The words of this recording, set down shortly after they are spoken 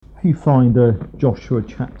If you find Joshua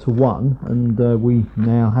chapter 1, and we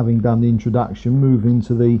now, having done the introduction, move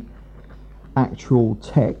into the actual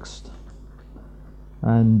text,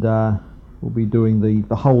 and we'll be doing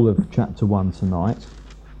the whole of chapter 1 tonight.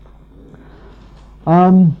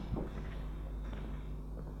 In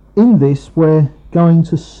this we're going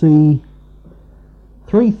to see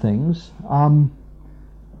three things.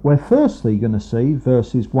 We're firstly going to see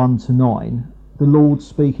verses 1 to 9, the Lord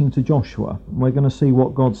speaking to Joshua. We're going to see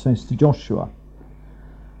what God says to Joshua.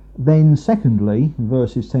 Then secondly,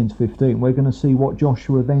 verses 10 to 15, we're going to see what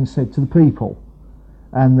Joshua then said to the people.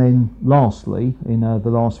 And then lastly, in the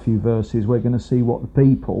last few verses, we're going to see what the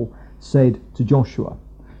people said to Joshua.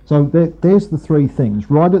 So there's the three things.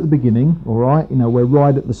 Right at the beginning, all right, we're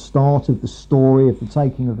right at the start of the story of the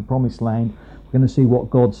taking of the promised land. We're going to see what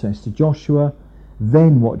God says to Joshua,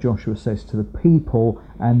 then what Joshua says to the people,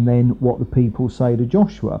 and then what the people say to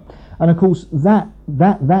Joshua. And of course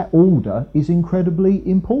that order is incredibly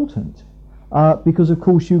important, because of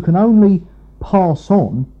course you can only pass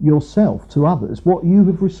on yourself to others what you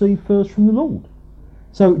have received first from the Lord.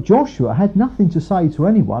 So Joshua had nothing to say to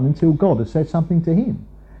anyone until God had said something to him.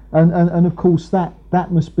 And of course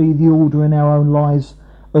that must be the order in our own lives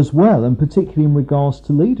as well, and particularly in regards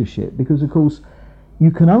to leadership, because of course you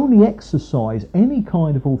can only exercise any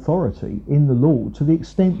kind of authority in the Lord to the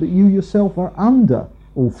extent that you yourself are under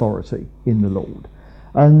authority in the Lord.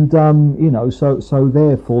 And so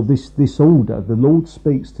therefore this order, the Lord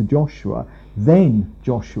speaks to Joshua, then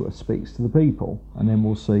Joshua speaks to the people, and then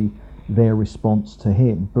we'll see their response to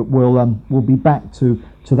him. But we'll be back to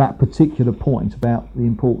that particular point about the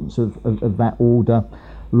importance of that order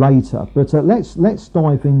later. But let's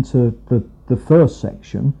dive into the first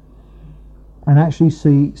section and actually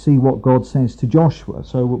see what God says to Joshua.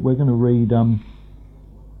 So we're going to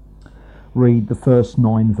read the first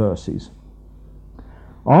 9 verses.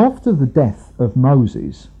 After the death of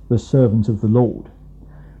Moses, the servant of the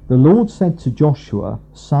Lord said to Joshua,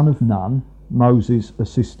 son of Nun, Moses'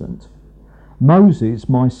 assistant, Moses,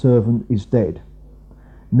 my servant, is dead.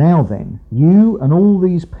 Now then, you and all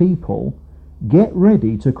these people get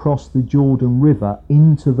ready to cross the Jordan River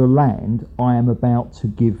into the land I am about to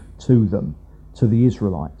give to them, to the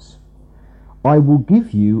Israelites. I will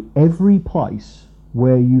give you every place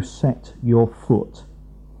where you set your foot,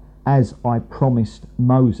 as I promised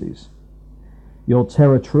Moses. Your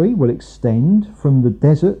territory will extend from the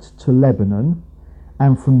desert to Lebanon,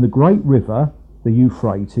 and from the great river, the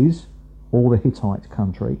Euphrates, or the Hittite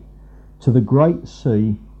country, to the great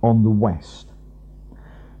sea on the west.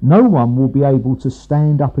 No one will be able to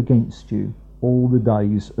stand up against you all the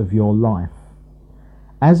days of your life.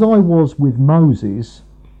 As I was with Moses,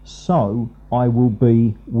 so I will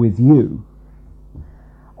be with you.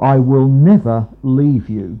 I will never leave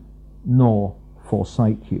you nor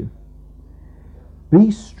forsake you.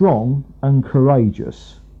 Be strong and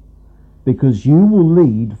courageous, because you will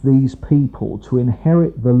lead these people to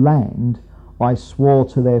inherit the land I swore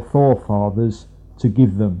to their forefathers to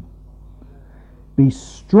give them. Be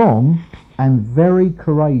strong and very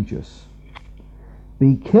courageous.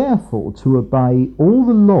 Be careful to obey all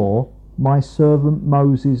the law my servant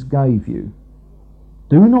Moses gave you.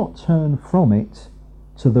 Do not turn from it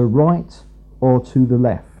to the right or to the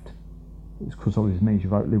left. It's because obviously means you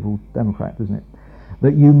vote Liberal Democrat, doesn't it?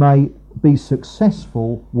 That you may be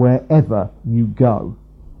successful wherever you go.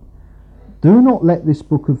 Do not let this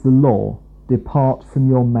book of the law depart from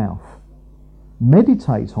your mouth.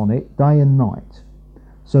 Meditate on it day and night,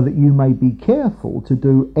 so that you may be careful to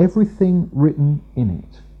do everything written in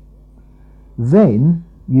it. Then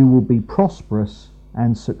you will be prosperous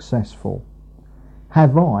and successful.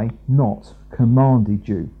 Have I not commanded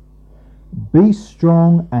you? Be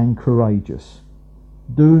strong and courageous.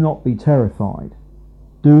 Do not be terrified.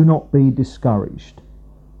 Do not be discouraged,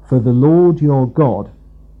 for the Lord your God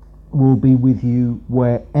will be with you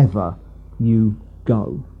wherever you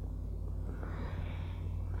go.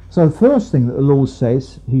 So the first thing that the Lord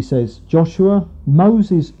says, he says, Joshua,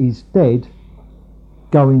 Moses is dead,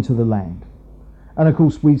 go into the land. And of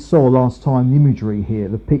course we saw last time the imagery here,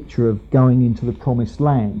 the picture of going into the promised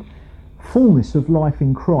land. Fullness of life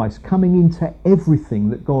in Christ, coming into everything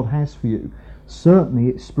that God has for you. Certainly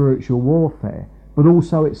it's spiritual warfare, but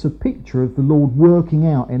also it's a picture of the Lord working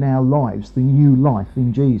out in our lives the new life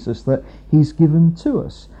in Jesus that he's given to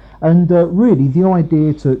us. And really the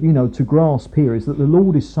idea to grasp here is that the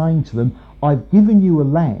Lord is saying to them, I've given you a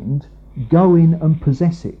land, go in and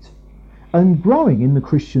possess it. And growing in the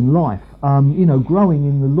Christian life, growing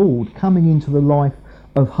in the Lord, coming into the life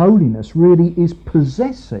of holiness really is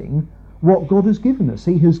possessing what God has given us.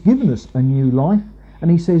 He has given us a new life,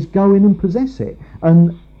 and he says go in and possess it.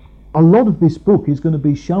 And a lot of this book is going to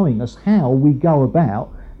be showing us how we go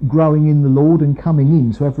about growing in the Lord and coming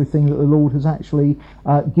into everything that the Lord has actually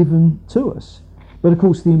given to us. But of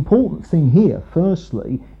course the important thing here,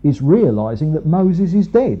 firstly, is realising that Moses is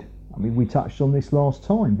dead. I mean, we touched on this last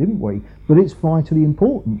time, didn't we? But it's vitally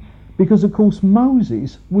important because, of course,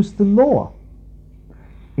 Moses was the law.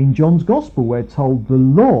 In John's Gospel, we're told the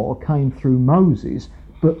law came through Moses,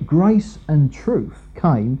 but grace and truth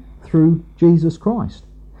came through Jesus Christ.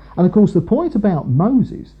 And, of course, the point about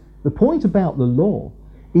Moses, the point about the law,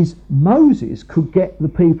 is Moses could get the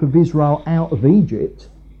people of Israel out of Egypt.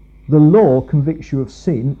 The law convicts you of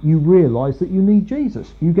sin. You realise that you need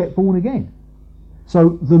Jesus. You get born again.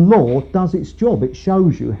 So the law does its job. It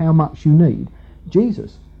shows you how much you need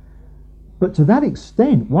Jesus. But to that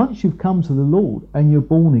extent, once you've come to the Lord and you're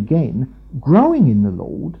born again, growing in the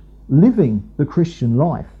Lord, living the Christian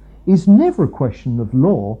life, is never a question of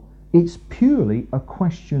law. It's purely a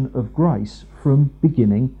question of grace from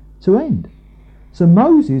beginning to end. So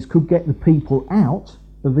Moses could get the people out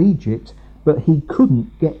of Egypt, but he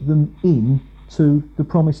couldn't get them into the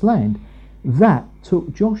promised land. That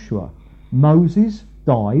took Joshua. Moses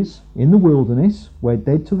dies in the wilderness, we're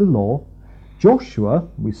dead to the law. Joshua,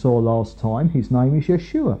 we saw last time, his name is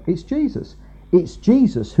Yeshua. It's Jesus. It's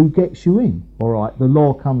Jesus who gets you in. All right, the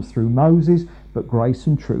law comes through Moses, but grace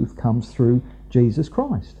and truth comes through Jesus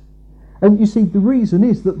Christ. And you see, the reason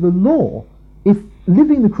is that the law, if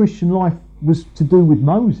living the Christian life was to do with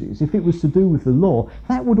Moses, if it was to do with the law,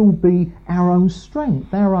 that would all be our own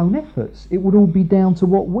strength, our own efforts. It would all be down to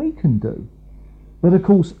what we can do. But of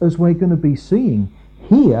course, as we're going to be seeing,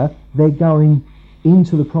 here they're going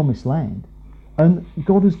into the promised land and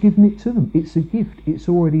God has given it to them. It's a gift. It's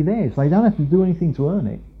already theirs. They don't have to do anything to earn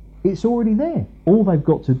it. It's already there. All they've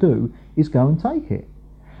got to do is go and take it.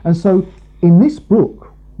 And so in this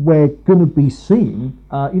book, we're going to be seeing,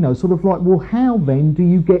 sort of like, well, how then do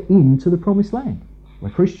you get into the promised land? We're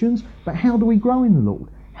Christians, but how do we grow in the Lord?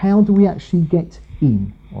 How do we actually get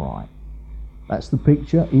in? All right. That's the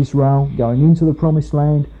picture, Israel going into the promised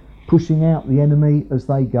land, pushing out the enemy as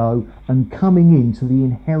they go, and coming into the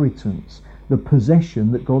inheritance, the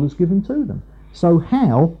possession that God has given to them. So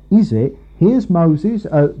how is it, here's Moses,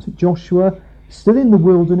 Joshua, still in the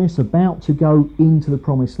wilderness, about to go into the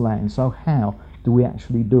promised land. So how do we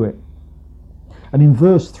actually do it? And in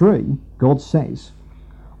verse 3, God says,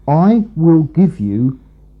 I will give you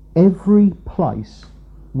every place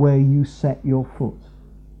where you set your foot.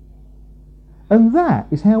 And that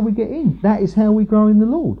is how we get in. That is how we grow in the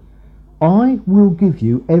Lord. I will give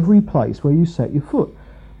you every place where you set your foot.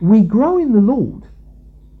 We grow in the Lord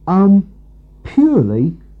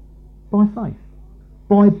purely by faith,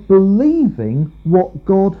 by believing what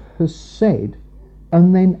God has said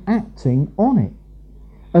and then acting on it.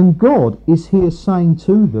 And God is here saying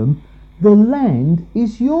to them, the land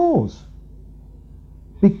is yours.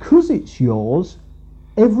 Because it's yours,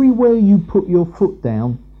 everywhere you put your foot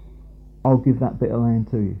down, I'll give that bit of land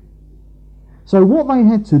to you. So what they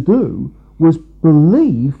had to do was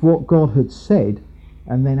believe what God had said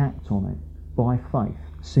and then act on it by faith,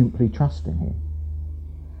 simply trusting Him.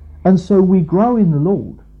 And so we grow in the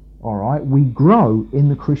Lord, all right? We grow in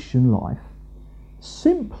the Christian life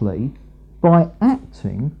simply by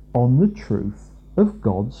acting on the truth of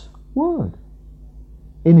God's word.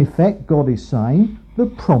 In effect, God is saying, the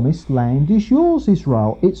promised land is yours,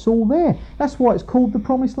 Israel. It's all there. That's why it's called the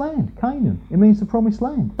promised land, Canaan. It means the promised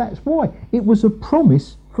land. That's why. It was a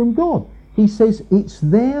promise from God. He says it's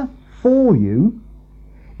there for you.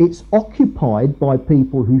 It's occupied by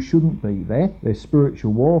people who shouldn't be there. There's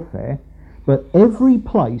spiritual warfare. But every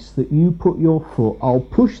place that you put your foot, I'll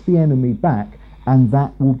push the enemy back, and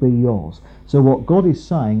that will be yours. So what God is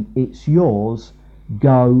saying, it's yours.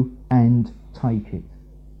 Go and take it.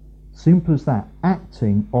 Simple as that,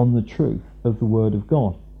 acting on the truth of the Word of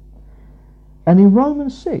God. And in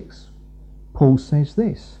Romans 6, Paul says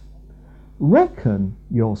this, reckon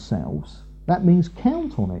yourselves, that means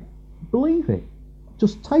count on it, believe it,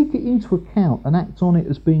 just take it into account and act on it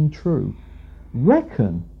as being true.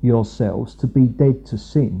 Reckon yourselves to be dead to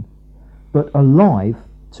sin, but alive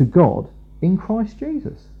to God in Christ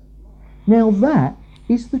Jesus. Now that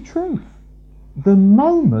is the truth. The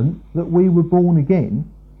moment that we were born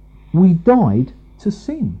again, we died to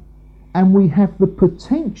sin, and we have the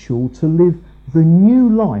potential to live the new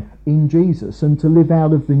life in Jesus and to live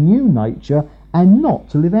out of the new nature and not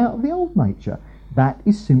to live out of the old nature. That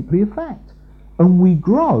is simply a fact. And we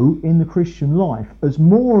grow in the Christian life as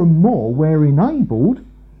more and more we're enabled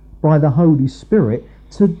by the Holy Spirit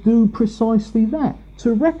to do precisely that,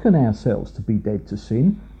 to reckon ourselves to be dead to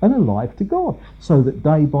sin and alive to God, so that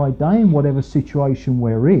day by day, in whatever situation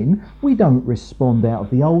we're in, we don't respond out of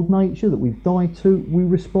the old nature that we've died to, we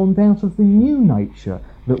respond out of the new nature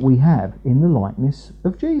that we have in the likeness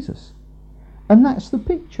of Jesus. And that's the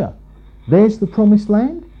picture. There's the promised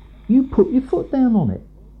land. You put your foot down on it,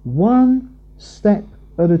 one step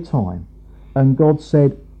at a time. And God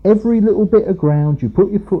said, every little bit of ground you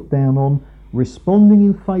put your foot down on, responding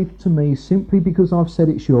in faith to me simply because I've said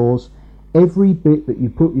it's yours, every bit that you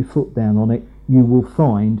put your foot down on it, you will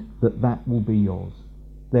find that that will be yours.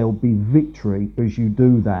 There will be victory as you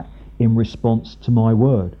do that in response to my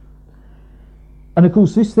word. And of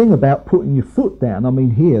course, this thing about putting your foot down, I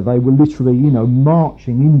mean, here they were literally,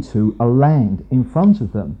 marching into a land in front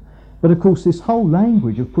of them. But of course, this whole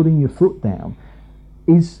language of putting your foot down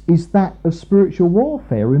is that of spiritual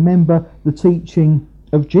warfare. Remember the teaching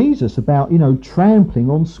of Jesus about, trampling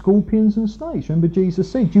on scorpions and snakes. Remember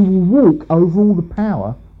Jesus said, you will walk over all the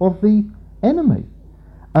power of the enemy.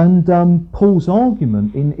 And Paul's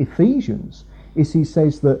argument in Ephesians is he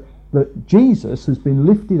says that Jesus has been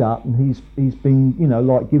lifted up and he's been,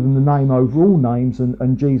 given the name over all names,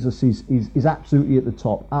 and Jesus is absolutely at the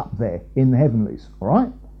top, up there in the heavenlies. All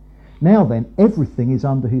right? Now then, everything is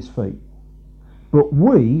under his feet. But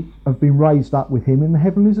we have been raised up with him in the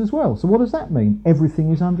heavenlies as well. So what does that mean?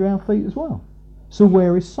 Everything is under our feet as well. So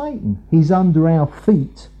where is Satan? He's under our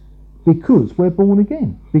feet because we're born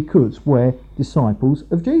again, because we're disciples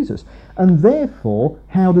of Jesus. And therefore,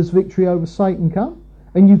 how does victory over Satan come?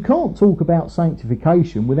 And you can't talk about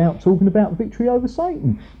sanctification without talking about victory over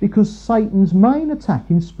Satan, because Satan's main attack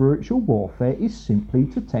in spiritual warfare is simply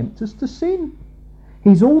to tempt us to sin.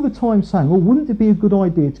 He's all the time saying, wouldn't it be a good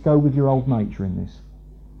idea to go with your old nature in this?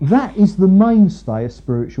 That is the mainstay of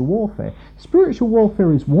spiritual warfare. Spiritual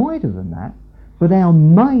warfare is wider than that, but our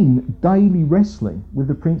main daily wrestling with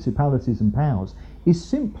the principalities and powers is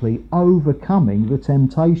simply overcoming the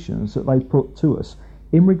temptations that they put to us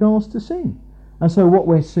in regards to sin. And so what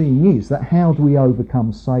we're seeing is that how do we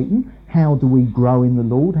overcome Satan? How do we grow in the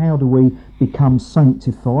Lord? How do we become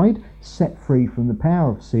sanctified, set free from the power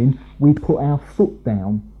of sin? We put our foot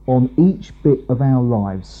down on each bit of our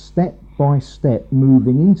lives, step by step,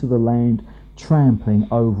 moving into the land, trampling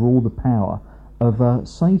over all the power of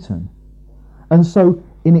Satan. And so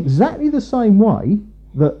in exactly the same way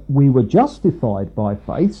that we were justified by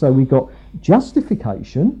faith, so we got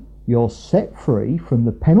justification, you're set free from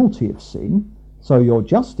the penalty of sin, so you're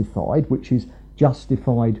justified, which is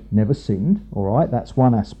justified, never sinned, all right? That's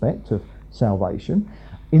one aspect of salvation.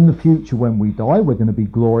 In the future, when we die, we're going to be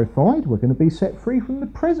glorified. We're going to be set free from the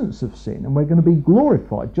presence of sin, and we're going to be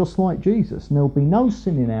glorified just like Jesus, and there'll be no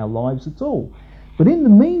sin in our lives at all. But in the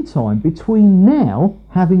meantime, between now,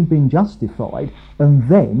 having been justified, and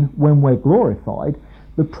then when we're glorified,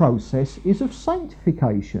 the process is of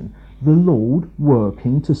sanctification, the Lord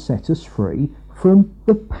working to set us free from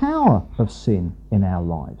the power of sin in our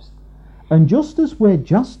lives. And just as we're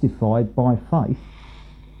justified by faith,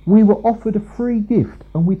 we were offered a free gift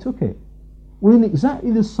and we took it. Well, in exactly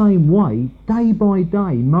the same way, day by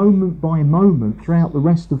day, moment by moment, throughout the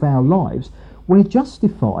rest of our lives, we're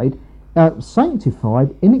justified,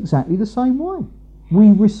 sanctified in exactly the same way.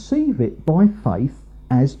 We receive it by faith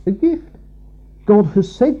as a gift. God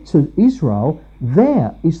has said to Israel,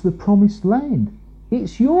 there is the promised land.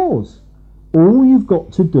 It's yours. All you've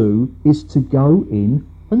got to do is to go in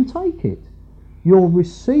and take it. You're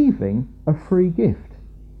receiving a free gift.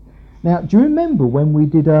 Now, do you remember when we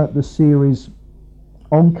did the series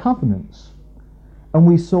on covenants? And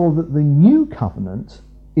we saw that the new covenant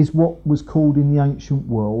is what was called in the ancient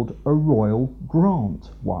world a royal grant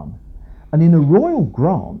one. And in a royal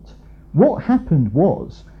grant, what happened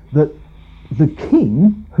was that the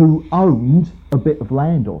king who owned a bit of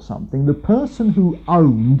land or something, the person who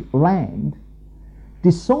owned land,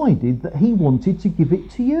 decided that he wanted to give it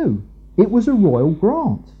to you. It was a royal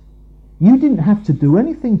grant. You didn't have to do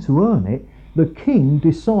anything to earn it. The king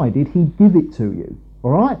decided he'd give it to you.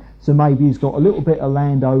 All right? So maybe he's got a little bit of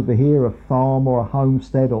land over here, a farm or a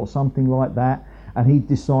homestead or something like that, and he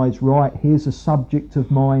decides, right, here's a subject of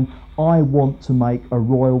mine. I want to make a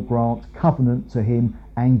royal grant covenant to him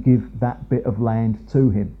and give that bit of land to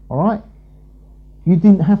him. All right? You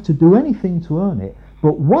didn't have to do anything to earn it.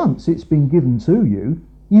 But once it's been given to you,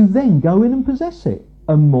 you then go in and possess it.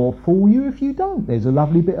 And more fool you if you don't. There's a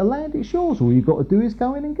lovely bit of land, it's yours. All you've got to do is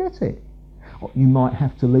go in and get it. Or you might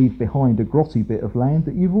have to leave behind a grotty bit of land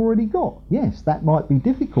that you've already got. Yes, that might be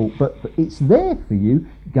difficult, but it's there for you.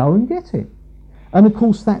 Go and get it. And of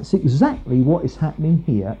course, that's exactly what is happening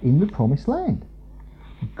here in the promised land.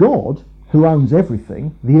 God who owns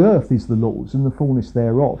everything, the earth is the Lord's and the fullness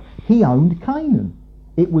thereof. He owned Canaan.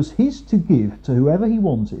 It was his to give to whoever he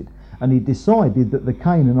wanted, and he decided that the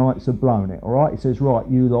Canaanites had blown it. All right, he says, right,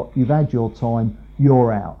 you lot, you've had your time,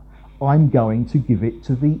 you're out. I'm going to give it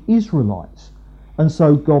to the Israelites. And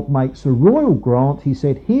so God makes a royal grant. He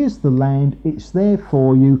said, here's the land, it's there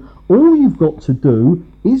for you. All you've got to do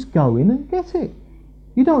is go in and get it.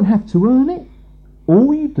 You don't have to earn it.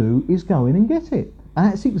 All you do is go in and get it.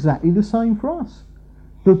 And that's exactly the same for us.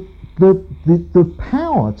 The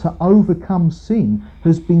power to overcome sin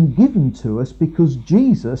has been given to us because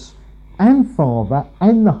Jesus and Father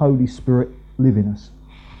and the Holy Spirit live in us.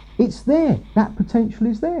 It's there. That potential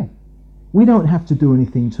is there. We don't have to do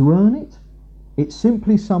anything to earn it. It's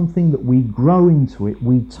simply something that we grow into it.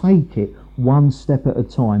 We take it one step at a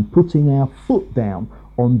time, putting our foot down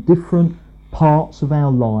on different parts of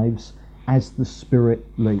our lives as the Spirit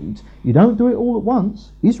leads. You don't do it all at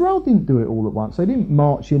once. Israel didn't do it all at once. They didn't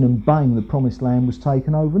march in and bang, the promised land was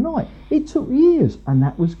taken overnight. It took years, and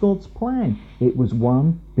that was God's plan. It was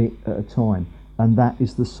one bit at a time, and that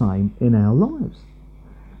is the same in our lives.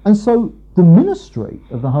 And so the ministry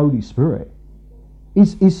of the Holy Spirit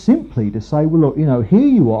is simply to say, well, look, here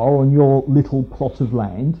you are on your little plot of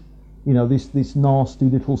land, this nasty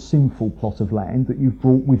little sinful plot of land that you've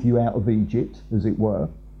brought with you out of Egypt, as it were.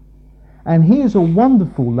 And here's a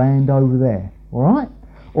wonderful land over there, all right?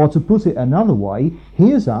 Or to put it another way,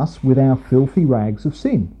 here's us with our filthy rags of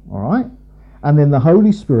sin, all right? And then the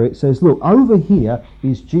Holy Spirit says, look, over here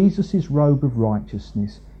is Jesus' robe of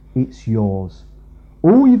righteousness. It's yours.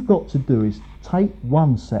 All you've got to do is take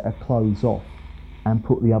one set of clothes off and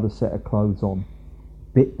put the other set of clothes on,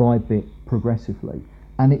 bit by bit, progressively.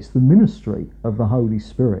 And it's the ministry of the Holy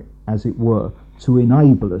Spirit, as it were, to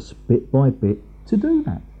enable us bit by bit to do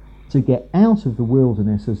that, to get out of the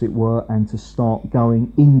wilderness, as it were, and to start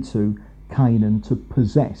going into Canaan to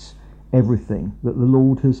possess everything that the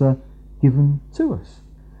Lord has given to us.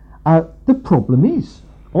 The problem is,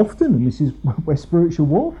 often, and this is where spiritual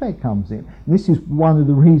warfare comes in, and this is one of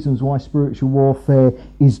the reasons why spiritual warfare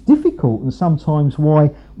is difficult and sometimes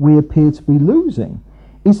why we appear to be losing,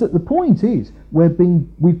 is that the point is we've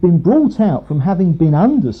been brought out from having been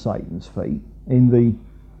under Satan's feet in the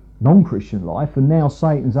non-Christian life, and now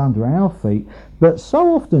Satan's under our feet. But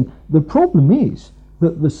so often the problem is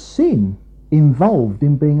that the sin involved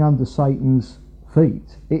in being under Satan's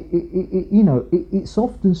feet, it's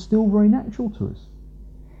often still very natural to us.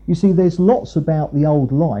 You see, there's lots about the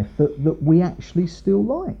old life that we actually still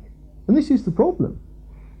like. And this is the problem.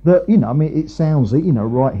 That, it sounds that,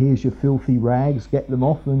 right, here's your filthy rags, get them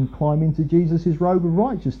off and climb into Jesus' robe of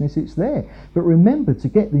righteousness, it's there. But remember, to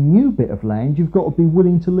get the new bit of land, you've got to be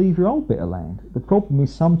willing to leave your old bit of land. The problem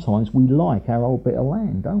is sometimes we like our old bit of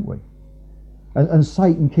land, don't we? And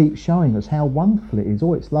Satan keeps showing us how wonderful it is.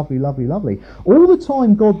 Oh, it's lovely, lovely, lovely. All the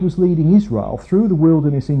time God was leading Israel through the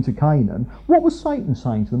wilderness into Canaan, what was Satan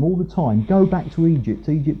saying to them all the time? Go back to Egypt.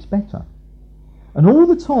 Egypt's better. And all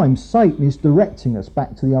the time Satan is directing us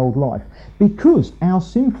back to the old life because our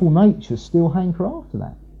sinful natures still hanker after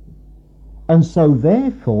that. And so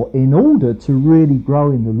therefore, in order to really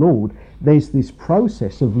grow in the Lord, there's this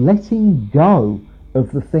process of letting go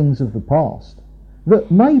of the things of the past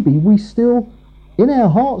that maybe we still, in our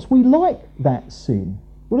hearts, we like that sin.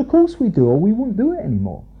 Well, of course we do, or we wouldn't do it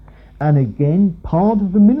anymore. And again, part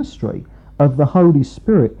of the ministry of the Holy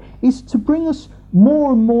Spirit is to bring us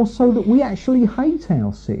more and more so that we actually hate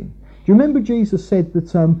our sin. Do you remember Jesus said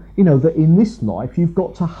that, that in this life you've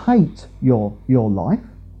got to hate your life?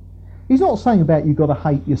 He's not saying about you've got to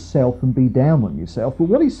hate yourself and be down on yourself, but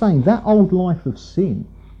what he's saying, that old life of sin,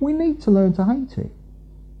 we need to learn to hate it.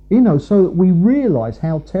 So that we realise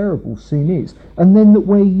how terrible sin is, and then that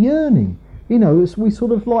we're yearning. As we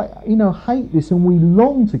sort of hate this and we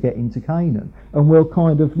long to get into Canaan, and we'll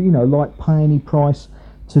kind of, pay any price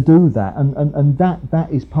to do that. And that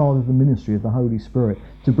is part of the ministry of the Holy Spirit,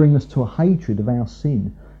 to bring us to a hatred of our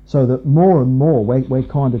sin, so that more and more we're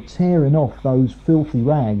kind of tearing off those filthy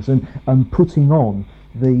rags and putting on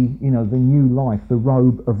the new life, the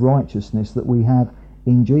robe of righteousness that we have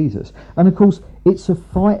in Jesus. And of course, it's a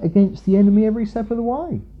fight against the enemy every step of the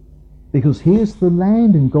way. Because here's the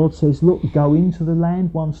land, and God says, look, go into the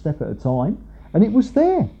land one step at a time. And it was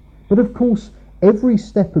there. But of course, every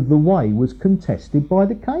step of the way was contested by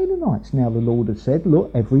the Canaanites. Now the Lord has said, look,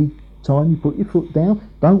 every time you put your foot down,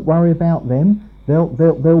 don't worry about them.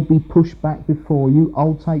 They'll be pushed back before you.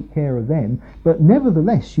 I'll take care of them. But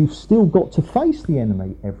nevertheless, you've still got to face the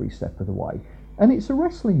enemy every step of the way. And it's a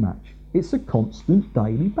wrestling match. It's a constant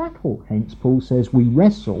daily battle. Hence Paul says we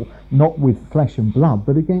wrestle not with flesh and blood,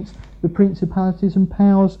 but against the principalities and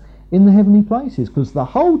powers in the heavenly places, because the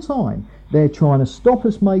whole time they're trying to stop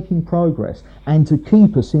us making progress and to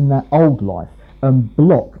keep us in that old life and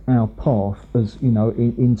block our path as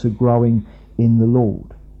into growing in the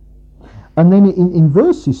Lord. And then in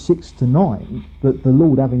verses 6 to 9, that the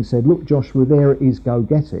Lord, having said, "Look, Joshua, there it is, go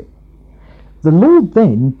get it," the Lord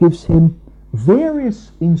then gives him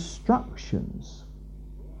various instructions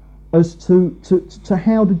as to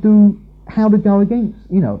how to go against,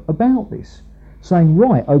 about this. Saying,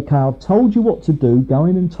 right, okay, I've told you what to do, go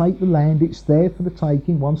in and take the land, it's there for the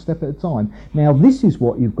taking, one step at a time. Now this is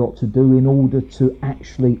what you've got to do in order to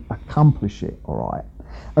actually accomplish it, alright?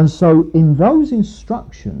 And so in those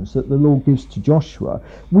instructions that the Lord gives to Joshua,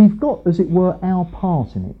 we've got, as it were, our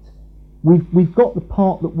part in it. We've got the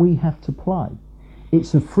part that we have to play.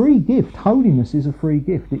 It's a free gift. Holiness is a free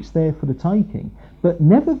gift. It's there for the taking. But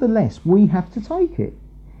nevertheless, we have to take it.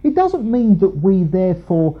 It doesn't mean that we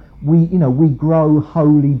therefore we grow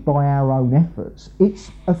holy by our own efforts.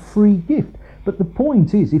 It's a free gift. But the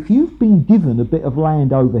point is, if you've been given a bit of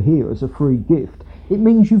land over here as a free gift, it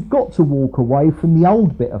means you've got to walk away from the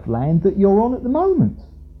old bit of land that you're on at the moment.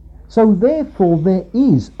 So therefore there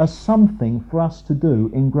is a something for us to do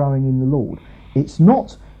in growing in the Lord. It's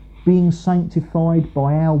not being sanctified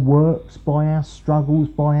by our works, by our struggles,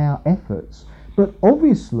 by our efforts. But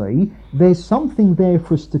obviously there's something there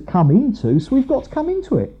for us to come into, so we've got to come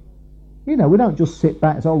into it. We don't just sit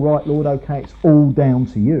back and say, "Oh, right, Lord, okay, it's all down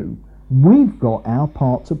to you." We've got our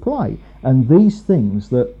part to play. And these things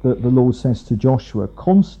that the Lord says to Joshua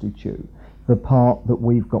constitute the part that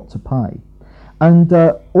we've got to play. And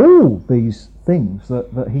all these things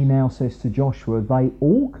that he now says to Joshua, they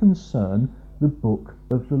all concern the book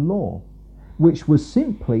of the law, which was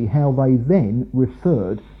simply how they then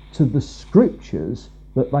referred to the scriptures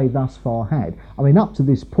that they thus far had. I mean, up to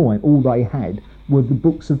this point, all they had were the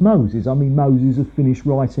books of Moses. I mean, Moses had finished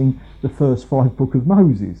writing the first 5 books of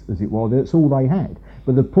Moses, as it were. That's all they had.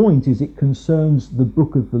 But the point is, it concerns the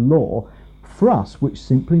book of the law for us, which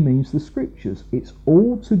simply means the scriptures. It's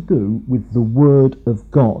all to do with the word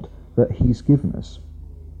of God that he's given us.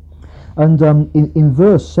 And in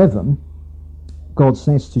verse 7, God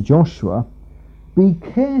says to Joshua, "Be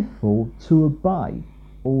careful to obey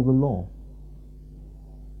all the law."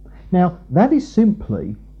 Now, that is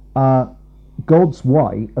simply God's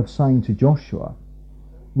way of saying to Joshua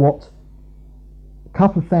what a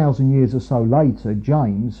couple of thousand years or so later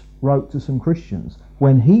James wrote to some Christians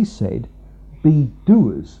when he said, "Be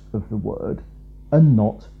doers of the word and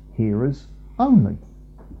not hearers only."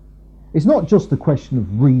 It's not just a question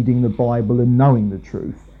of reading the Bible and knowing the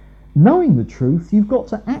truth. Knowing the truth, you've got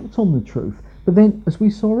to act on the truth. But then, as we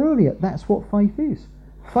saw earlier, that's what faith is.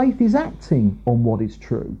 Faith is acting on what is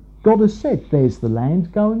true. God has said, "There's the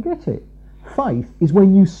land, go and get it." Faith is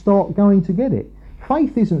when you start going to get it.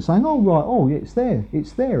 Faith isn't saying, "Oh right, oh yeah, it's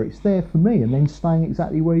there for me," and then staying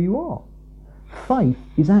exactly where you are. Faith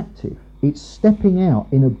is active. It's stepping out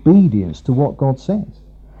in obedience to what God says.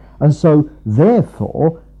 And so,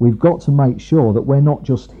 therefore, we've got to make sure that we're not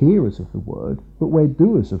just hearers of the word, but we're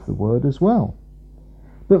doers of the word as well.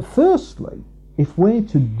 But firstly, if we're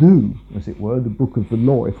to do, as it were, the book of the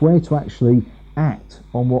law, if we're to actually act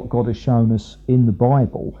on what God has shown us in the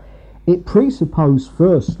Bible, it presupposes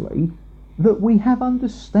firstly that we have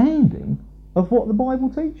understanding of what the Bible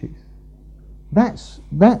teaches. That's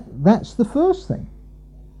the first thing.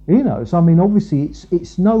 So I mean, obviously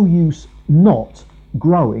it's no use not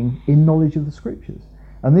growing in knowledge of the scriptures.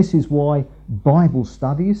 And this is why Bible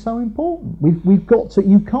study is so important. We've got to,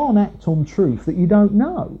 you can't act on truth that you don't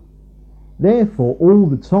know. Therefore, all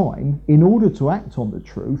the time, in order to act on the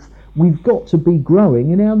truth, we've got to be growing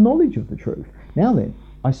in our knowledge of the truth. Now then,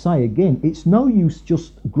 I say again, it's no use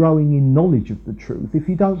just growing in knowledge of the truth if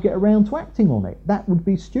you don't get around to acting on it. That would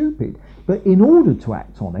be stupid. But in order to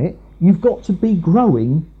act on it, you've got to be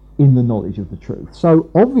growing in the knowledge of the truth. So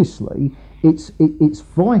obviously, it's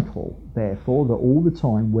vital, therefore, that all the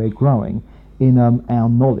time we're growing in our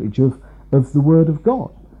knowledge of the Word of God.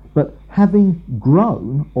 But having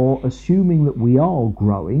grown, or assuming that we are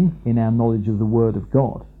growing in our knowledge of the Word of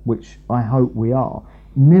God, which I hope we are,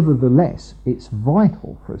 nevertheless, it's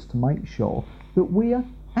vital for us to make sure that we are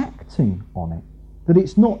acting on it. That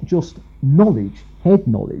it's not just knowledge, head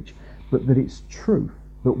knowledge, but that it's truth,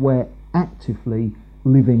 that we're actively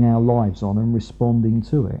living our lives on and responding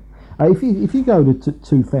to it. If you go to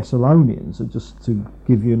 2 Thessalonians, just to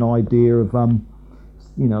give you an idea of a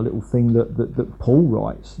little thing that Paul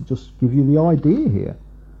writes, just give you the idea here.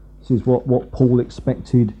 This is what Paul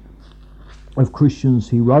expected of Christians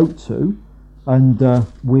he wrote to, and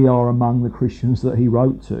we are among the Christians that he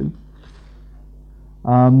wrote to.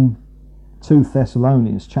 2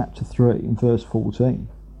 Thessalonians chapter 3 and verse 14.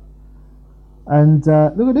 And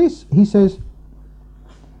look at this. He says,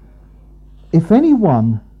 if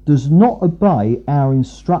anyone does not obey our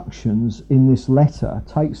instructions in this letter,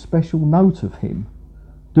 take special note of him.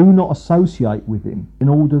 Do not associate with him in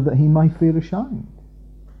order that he may feel ashamed.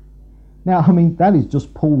 Now, I mean, that is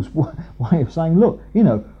just Paul's way of saying, look,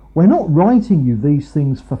 we're not writing you these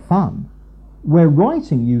things for fun. We're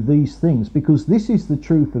writing you these things because this is the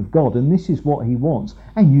truth of God and this is what he wants,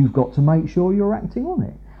 and you've got to make sure you're acting on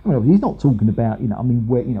it. I mean, obviously he's not talking about,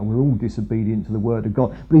 we're all disobedient to the word of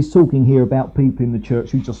God, but he's talking here about people in the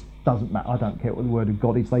church who just doesn't matter. I don't care what the word of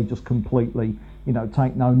God is. They just completely,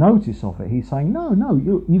 take no notice of it. He's saying,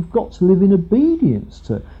 no, you've got to live in obedience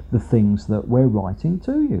to the things that we're writing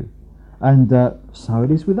to you. And so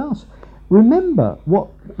it is with us. Remember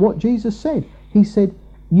what Jesus said. He said,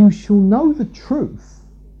 you shall know the truth,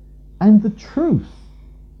 and the truth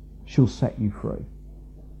shall set you free.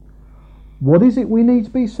 What is it we need to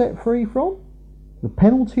be set free from? The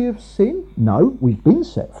penalty of sin? No, we've been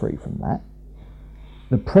set free from that.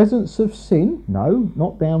 The presence of sin? No,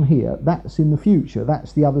 not down here. That's in the future.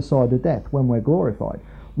 That's the other side of death when we're glorified.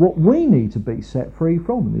 What we need to be set free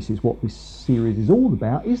from, and this is what this series is all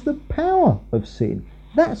about, is the power of sin.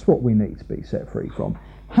 That's what we need to be set free from.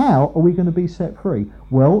 How are we going to be set free?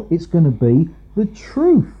 Well, it's going to be the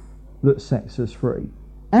truth that sets us free.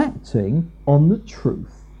 Acting on the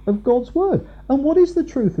truth of God's word. And what is the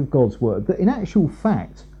truth of God's word? That in actual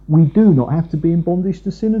fact, we do not have to be in bondage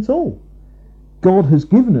to sin at all. God has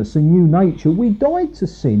given us a new nature. We died to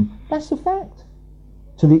sin. That's a fact.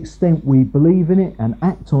 To the extent we believe in it and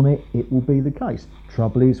act on it, it will be the case.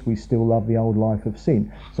 Trouble is, we still love the old life of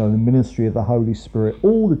sin. So the ministry of the Holy Spirit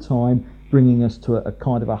all the time bringing us to a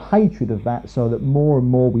kind of a hatred of that, so that more and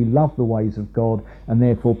more we love the ways of God and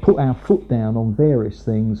therefore put our foot down on various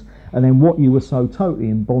things. And then what you were so totally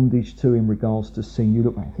in bondage to in regards to sin, you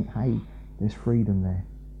look back and think, hey, there's freedom there.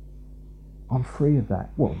 I'm free of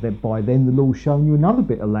that. Well, then by then the Lord's shown you another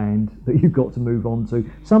bit of land that you've got to move on to,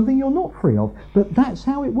 something you're not free of. But that's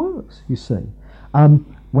how it works, you see.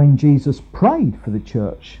 When Jesus prayed for the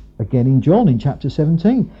church, again in John in chapter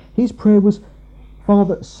 17, his prayer was,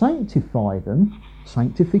 Father, sanctify them,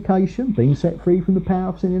 sanctification, being set free from the power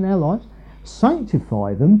of sin in our lives,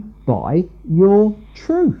 sanctify them by your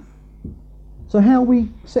truth. So how are we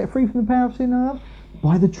set free from the power of sin in our lives?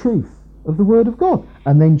 By the truth of the word of God.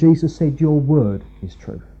 And then Jesus said, your word is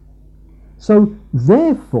truth. So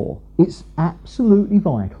therefore, it's absolutely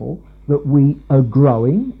vital that we are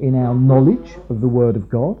growing in our knowledge of the word of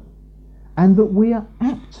God, and that we are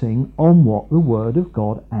acting on what the word of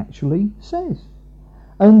God actually says.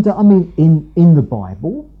 And in the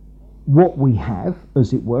Bible, what we have,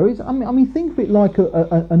 as it were, is, think of it like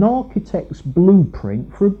an architect's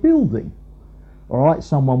blueprint for a building. All right,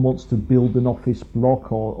 someone wants to build an office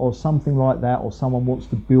block or something like that, or someone wants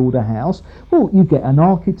to build a house. Well, you get an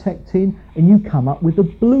architect in and you come up with a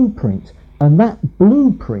blueprint. And that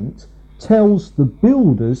blueprint tells the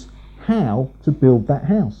builders how to build that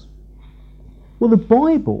house. Well, the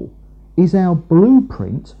Bible is our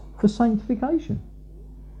blueprint for sanctification.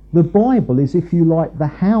 The Bible is, if you like, the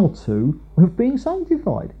how-to of being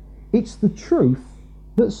sanctified. It's the truth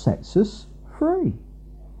that sets us free.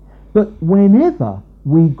 But whenever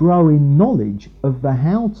we grow in knowledge of the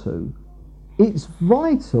how-to, it's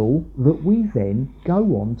vital that we then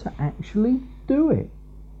go on to actually do it.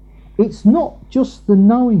 It's not just the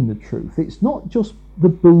knowing the truth. It's not just the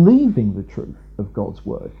believing the truth of God's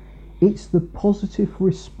word. It's the positive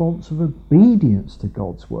response of obedience to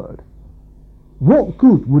God's word. What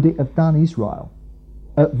good would it have done Israel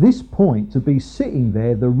at this point to be sitting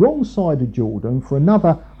there the wrong side of Jordan for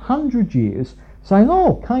another 100 years saying,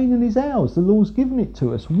 oh, Canaan is ours, the Lord's given it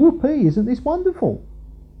to us, whoopee, isn't this wonderful?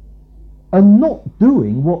 And not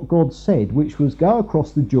doing what God said, which was go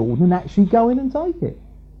across the Jordan and actually go in and take it.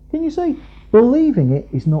 Can you see? Believing it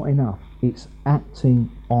is not enough. It's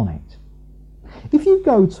acting on it. If you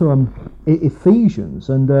go to Ephesians,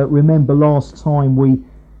 and remember last time we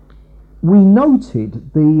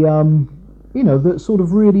noted that sort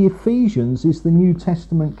of really Ephesians is the New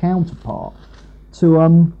Testament counterpart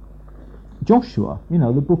to Joshua,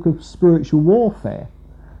 the book of spiritual warfare,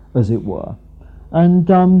 as it were. And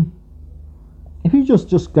if you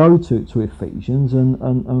just go to Ephesians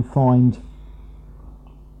and find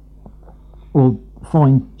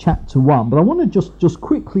chapter 1, but I want to just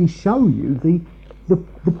quickly show you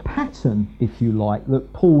the pattern, if you like,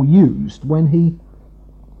 that Paul used when he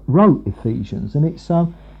wrote Ephesians, and it's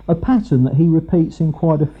a pattern that he repeats in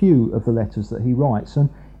quite a few of the letters that he writes, and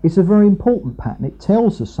it's a very important pattern. It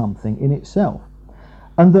tells us something in itself,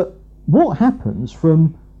 and that what happens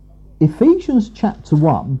from Ephesians chapter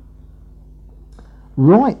 1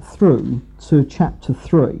 right through to chapter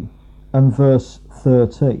 3 and verse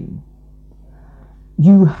 13,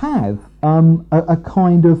 you have a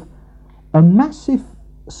kind of a massive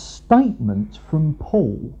statement from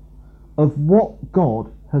Paul of what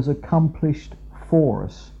God has accomplished for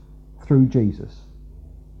us through Jesus,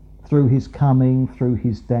 through his coming, through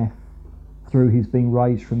his death, through his being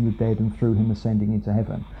raised from the dead, and through him ascending into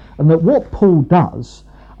heaven. And that what Paul does,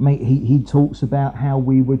 I mean, he talks about how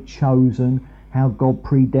we were chosen, how God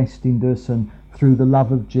predestined us, and through the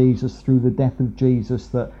love of Jesus, through the death of Jesus,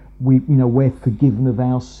 that we're forgiven of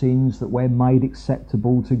our sins, that we're made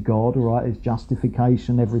acceptable to God, all right, there's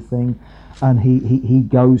justification, everything. And he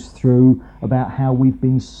goes through about how we've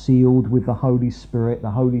been sealed with the Holy Spirit.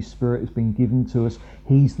 The Holy Spirit has been given to us.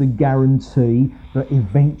 He's the guarantee that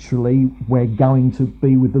eventually we're going to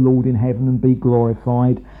be with the Lord in heaven and be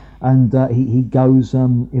glorified. And he goes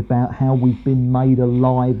about how we've been made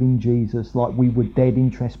alive in Jesus, like we were dead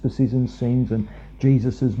in trespasses and sins, and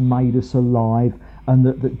Jesus has made us alive, and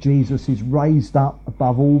that Jesus is raised up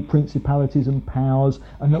above all principalities and powers,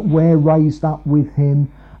 and that we're raised up with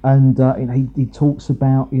him. And he talks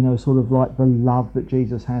about, sort of like the love that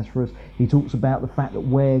Jesus has for us. He talks about the fact that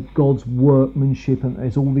we're God's workmanship, and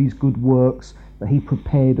there's all these good works that he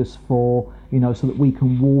prepared us for, so that we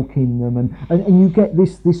can walk in them. And you get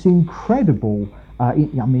this incredible,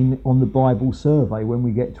 on the Bible survey, when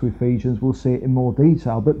we get to Ephesians, we'll see it in more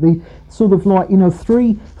detail. But the sort of like,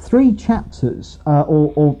 three chapters,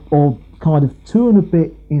 or kind of two and a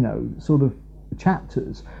bit, sort of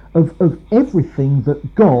chapters of everything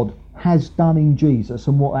that God has done in Jesus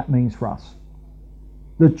and what that means for us.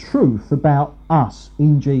 The truth about us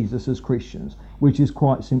in Jesus as Christians, which is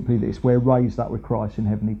quite simply this: we're raised up with Christ in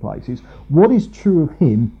heavenly places. What is true of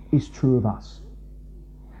him is true of us.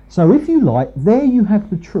 So if you like, there you have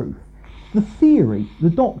the truth, the theory, the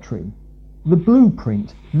doctrine, the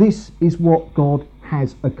blueprint. This is what God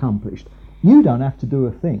has accomplished. You don't have to do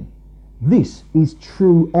a thing. This is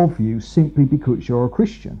true of you simply because you're a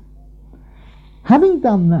Christian. Having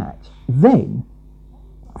done that, then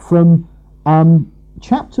from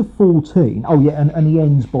chapter 14, and he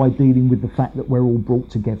ends by dealing with the fact that we're all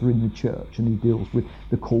brought together in the church, and he deals with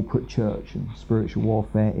the corporate church and spiritual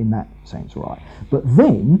warfare in that sense, right? But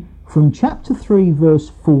then from chapter 3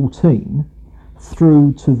 verse 14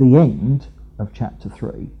 through to the end of chapter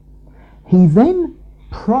 3, he then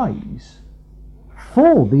prays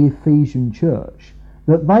for the Ephesian church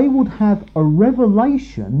that they would have a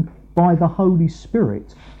revelation by the Holy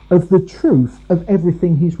Spirit of the truth of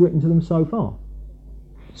everything he's written to them so far.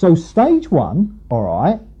 So stage 1, all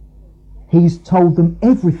right, he's told them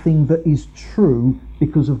everything that is true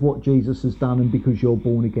because of what Jesus has done and because you're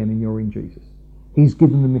born again and you're in Jesus. He's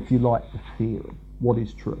given them, if you like, the theory, what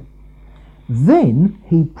is true. Then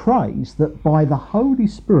he prays that by the Holy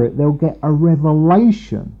Spirit they'll get a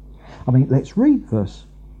revelation. I mean, let's read verse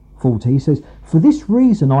 40. He says, "For this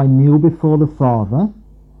reason I kneel before the Father."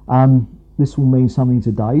 This will mean something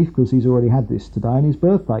to Dave because he's already had this today in his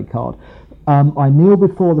birthday card. "I kneel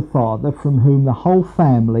before the Father, from whom the whole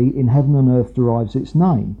family in heaven and earth derives its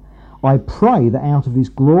name. I pray that out of his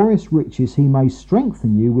glorious riches he may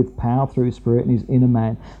strengthen you with power through his Spirit in his inner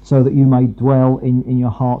man, so that you may dwell in your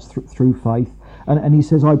hearts through faith." And he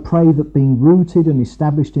says, "I pray that being rooted and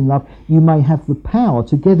established in love, you may have the power,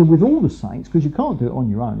 together with all the saints," because you can't do it on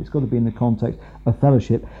your own, it's got to be in the context of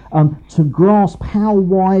fellowship, "to grasp how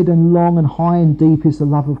wide and long and high and deep is the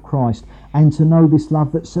love of Christ, and to know this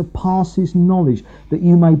love that surpasses knowledge, that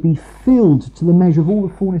you may be filled to the measure of all the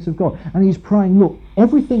fullness of God." And he's praying, look,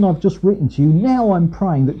 everything I've just written to you, now I'm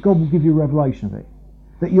praying that God will give you a revelation of it,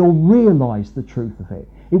 that you'll realise the truth of it.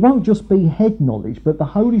 It won't just be head knowledge, but the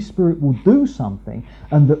Holy Spirit will do something,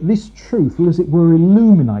 and that this truth will, as it were,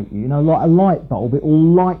 illuminate you, like a light bulb. It will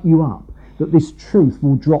light you up, that this truth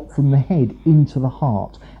will drop from the head into the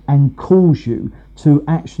heart and cause you to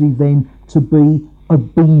actually then to be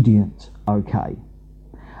obedient, okay?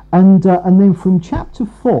 And then from chapter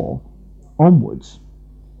 4 onwards,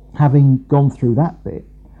 having gone through that bit,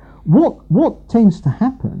 what tends to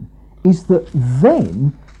happen is that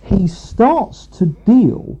then he starts to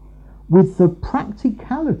deal with the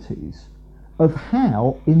practicalities of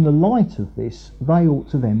how, in the light of this, they ought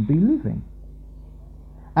to then be living.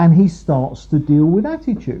 And he starts to deal with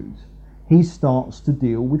attitudes. He starts to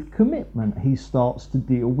deal with commitment. He starts to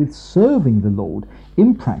deal with serving the Lord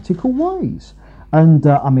in practical ways. And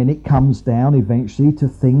it comes down eventually to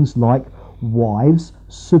things like, "Wives,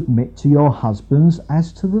 submit to your husbands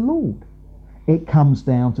as to the Lord." It comes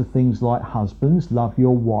down to things like husbands, love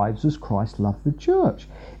your wives as Christ loved the church.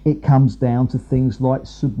 It comes down to things like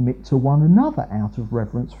submit to one another out of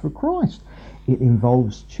reverence for Christ. It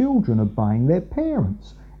involves children obeying their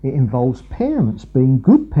parents. It involves parents being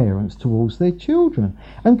good parents towards their children.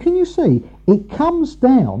 And can you see, it comes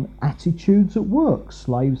down attitudes at work,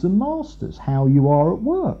 slaves and masters, how you are at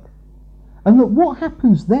work. And that what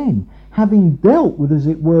happens then, having dealt with, as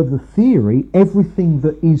it were, the theory, everything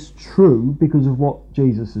that is true because of what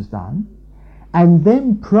Jesus has done, and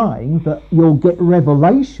then praying that you'll get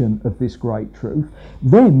revelation of this great truth,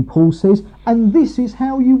 then Paul says, and this is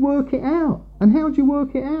how you work it out. And how do you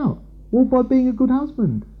work it out? Well, by being a good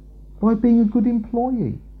husband, by being a good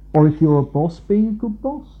employee, or if you're a boss, being a good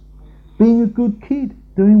boss, being a good kid,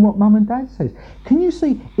 doing what mum and dad says. Can you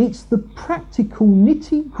see, it's the practical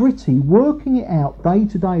nitty-gritty working it out,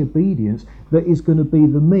 day-to-day obedience that is going to be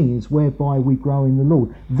the means whereby we grow in the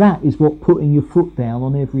Lord. That is what putting your foot down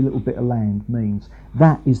on every little bit of land means.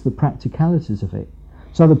 That is the practicalities of it.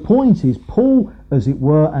 So the point is, Paul, as it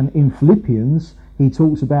were, and in Philippians, he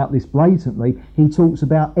talks about this blatantly. He talks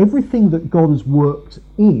about everything that God has worked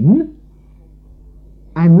in,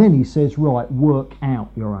 and then he says, right, work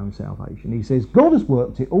out your own salvation. He says, God has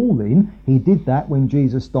worked it all in. He did that when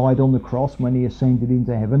Jesus died on the cross, when he ascended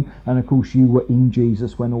into heaven. And of course, you were in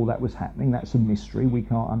Jesus when all that was happening. That's a mystery. We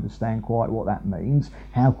can't understand quite what that means.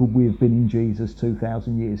 How could we have been in Jesus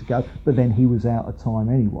 2,000 years ago? But then he was out of time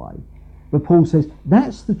anyway. But Paul says,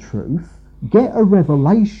 that's the truth. Get a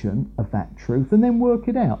revelation of that truth and then work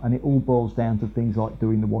it out. And it all boils down to things like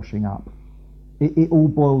doing the washing up. It all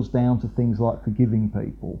boils down to things like forgiving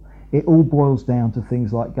people. It all boils down to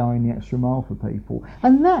things like going the extra mile for people.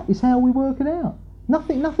 And that is how we work it out.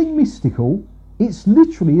 Nothing mystical. It's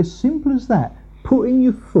literally as simple as that. Putting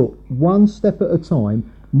your foot one step at a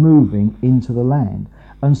time, moving into the land.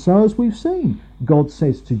 And so, as we've seen, God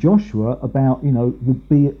says to Joshua about,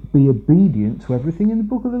 be obedient to everything in the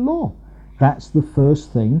book of the law. That's the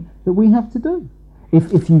first thing that we have to do.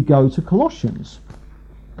 If you go to Colossians,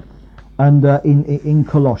 and in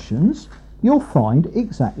Colossians, you'll find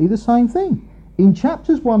exactly the same thing. In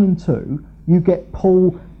chapters 1 and 2, you get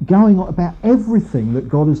Paul going on about everything that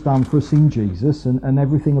God has done for us in Jesus and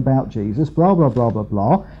everything about Jesus, blah, blah, blah, blah,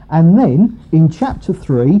 blah. And then in chapter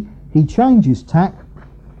 3, he changes tack,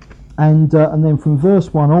 and then from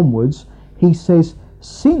verse 1 onwards, he says,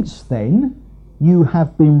 since then you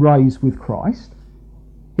have been raised with Christ.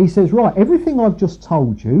 He says, right, everything I've just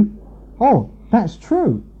told you, that's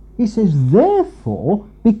true. He says, therefore,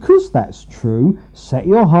 because that's true, set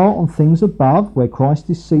your heart on things above, where Christ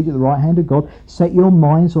is seated at the right hand of God. Set your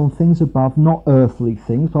minds on things above, not earthly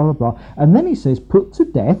things, blah, blah, blah. And then he says, put to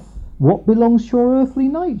death what belongs to your earthly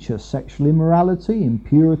nature, sexual immorality,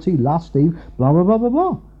 impurity, lust, evil, blah, blah, blah, blah,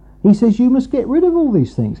 blah. He says, you must get rid of all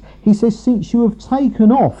these things. He says, since you have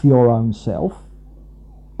taken off your own self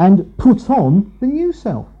and put on the new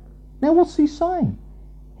self. Now, what's he saying?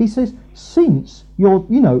 He says, since you're,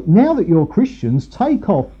 now that you're Christians, take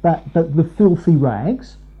off the filthy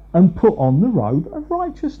rags and put on the robe of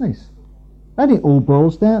righteousness. And it all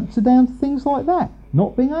boils down to things like that.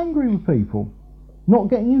 Not being angry with people. Not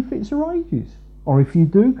getting in fits of rages. Or if you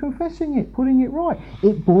do, confessing it, putting it right.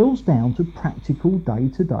 It boils down to practical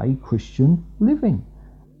day-to-day Christian living.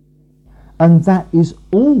 And that is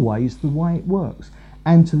always the way it works.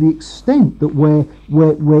 And to the extent that we're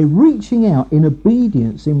reaching out in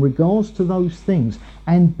obedience in regards to those things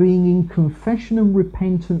and being in confession and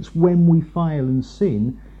repentance when we fail and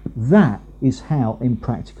sin, that is how, in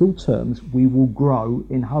practical terms, we will grow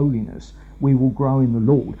in holiness. We will grow in the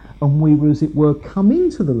Lord. And we will, as it were, come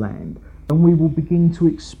into the land and we will begin to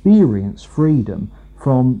experience freedom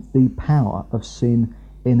from the power of sin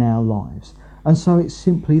in our lives. And so it's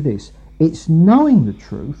simply this. It's knowing the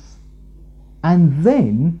truth, and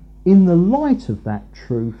then, in the light of that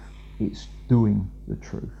truth, it's doing the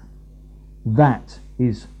truth. That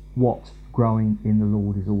is what growing in the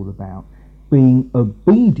Lord is all about. Being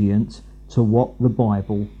obedient to what the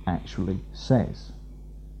Bible actually says.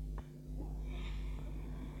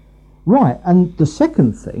 Right, and the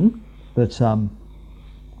second thing that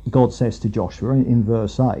God says to Joshua in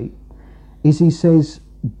verse 8 is he says,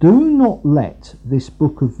 do not let this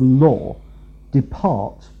book of the law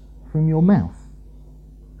depart from your mouth.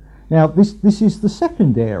 Now, this is the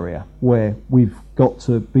second area where we've got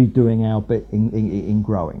to be doing our bit in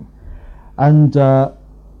growing. And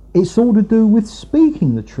it's all to do with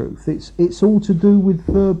speaking the truth. It's all to do with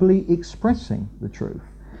verbally expressing the truth.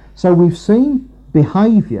 So we've seen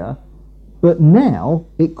behaviour, but now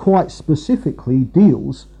it quite specifically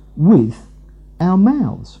deals with our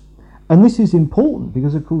mouths. And this is important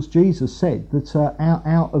because, of course, Jesus said that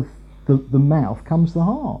out of the mouth comes the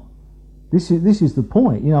heart. This is the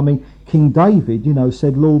point. I mean, King David,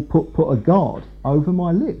 said, Lord, put a guard over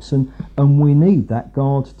my lips, and we need that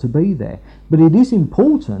guard to be there. But it is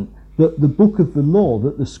important that the book of the law,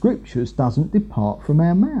 that the scriptures, doesn't depart from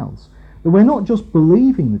our mouths. That we're not just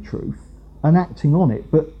believing the truth and acting on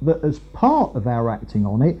it, but that as part of our acting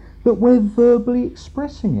on it, that we're verbally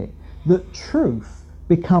expressing it. That truth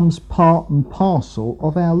becomes part and parcel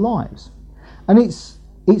of our lives. And it's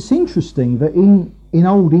interesting that in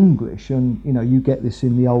Old English, and you get this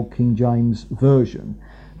in the Old King James Version,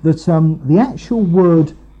 that the actual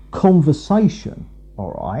word conversation,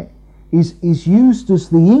 all right, is used as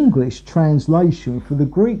the English translation for the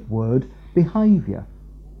Greek word behaviour.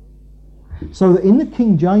 So that in the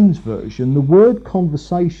King James Version, the word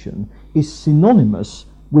conversation is synonymous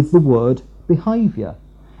with the word behaviour,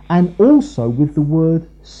 and also with the word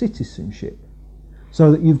citizenship.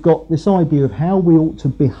 So that you've got this idea of how we ought to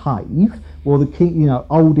behave. Well, the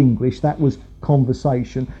Old English, that was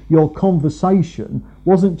conversation. Your conversation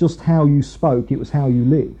wasn't just how you spoke; it was how you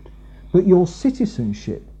lived. But your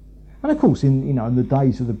citizenship, and of course, in the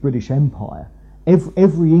days of the British Empire,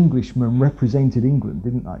 every Englishman represented England,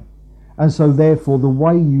 didn't they? And so, therefore, the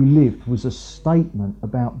way you lived was a statement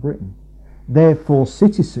about Britain. Therefore,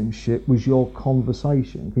 citizenship was your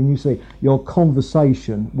conversation. Can you see? Your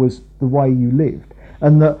conversation was the way you lived.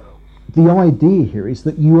 And that the idea here is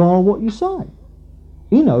that you are what you say.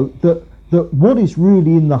 That what is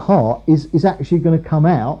really in the heart is actually going to come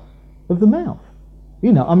out of the mouth.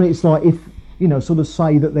 It's like if, sort of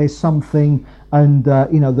say that there's something and,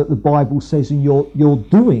 that the Bible says and you're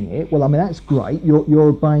doing it. Well, that's great. You're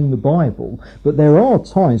obeying the Bible. But there are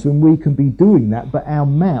times when we can be doing that, but our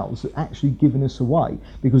mouths are actually giving us away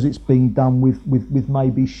because it's being done with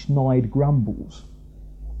maybe snide grumbles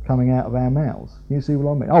coming out of our mouths. Can you see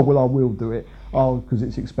what I mean? Oh, well, I will do it. Oh, because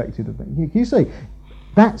it's expected of me. Can you see?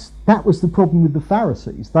 That was the problem with the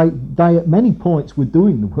Pharisees. They at many points were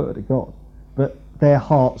doing the Word of God, but their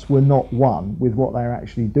hearts were not one with what they're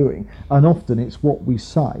actually doing. And often it's what we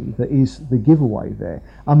say that is the giveaway there.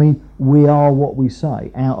 We are what we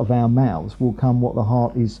say. Out of our mouths will come what the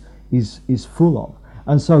heart is full of.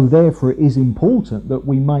 And so therefore it is important that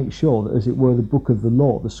we make sure that, as it were, the book of the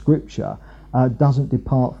law, the scripture, doesn't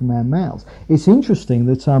depart from our mouths. It's interesting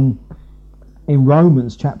that in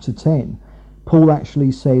Romans chapter 10, Paul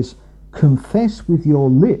actually says, confess with your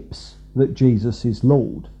lips that Jesus is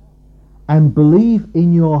Lord, and believe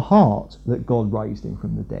in your heart that God raised him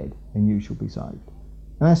from the dead, and you shall be saved.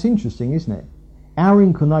 And that's interesting, isn't it? Our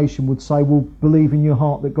inclination would say, well, believe in your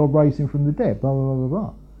heart that God raised him from the dead, blah, blah, blah, blah,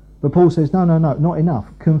 blah. But Paul says, no, not enough.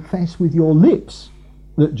 Confess with your lips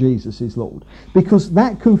that Jesus is Lord. Because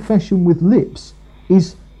that confession with lips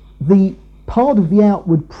is the part of the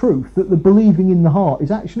outward proof that the believing in the heart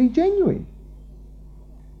is actually genuine.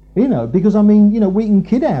 Because we can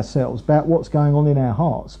kid ourselves about what's going on in our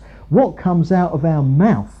hearts. What comes out of our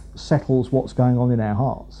mouth settles what's going on in our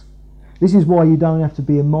hearts. This is why you don't have to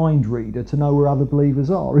be a mind reader to know where other believers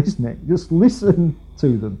are, isn't it? Just listen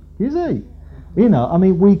to them. You see?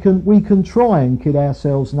 We can try and kid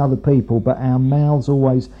ourselves and other people, but our mouths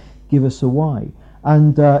always give us away.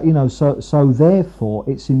 And so therefore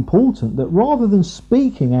it's important that rather than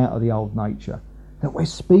speaking out of the old nature, that we're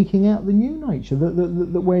speaking out the new nature,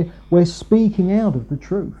 that we're speaking out of the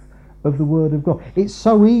truth of the Word of God. It's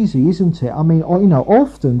so easy, isn't it?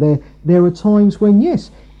 Often there are times when, yes,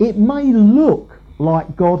 it may look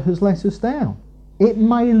like God has let us down. It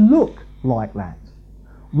may look like that.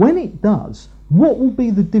 When it does, what will be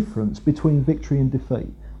the difference between victory and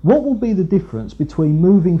defeat? What will be the difference between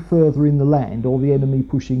moving further in the land or the enemy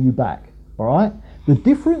pushing you back? All right? The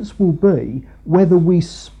difference will be whether we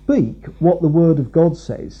speak what the Word of God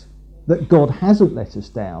says, that God hasn't let us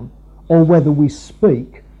down, or whether we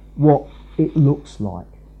speak what it looks like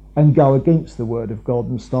and go against the Word of God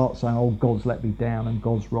and start saying, oh, God's let me down and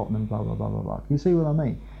God's rotten and blah, blah, blah, blah, blah. You see what I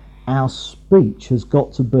mean? Our speech has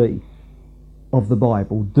got to be of the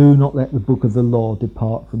Bible. Do not let the book of the law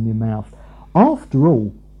depart from your mouth. After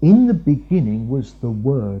all, in the beginning was the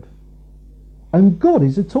Word. And God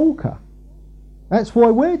is a talker. That's why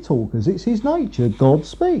we're talkers. It's his nature. God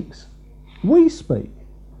speaks. We speak.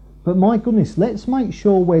 But my goodness, let's make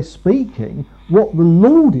sure we're speaking what the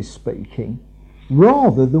Lord is speaking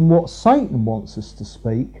rather than what Satan wants us to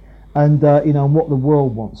speak and what the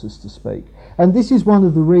world wants us to speak. And this is one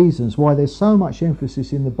of the reasons why there's so much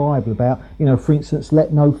emphasis in the Bible about, for instance,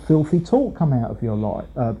 let no filthy talk come out of your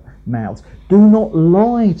mouths. Do not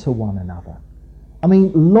lie to one another.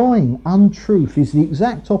 Lying, untruth, is the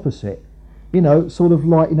exact opposite. Sort of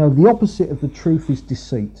like, the opposite of the truth is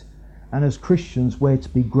deceit. And as Christians, we're to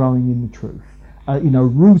be growing in the truth.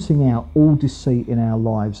 Rooting out all deceit in our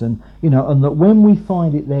lives, and that when we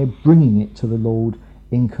find it there, bringing it to the Lord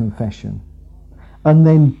in confession. And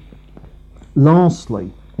then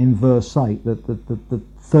lastly, in verse 8, the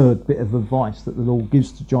third bit of advice that the Lord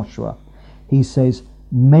gives to Joshua, he says,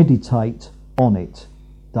 meditate on it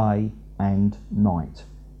day and night.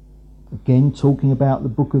 Again, talking about the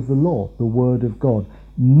book of the law, the word of God.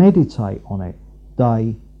 Meditate on it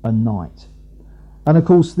day and night. And of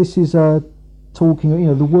course, this is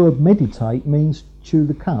talking, the word meditate means chew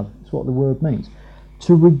the cud. That's what the word means.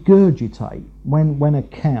 To regurgitate. When a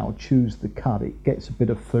cow chews the cud, it gets a bit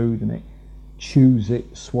of food and it chews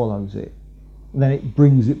it, swallows it. And then it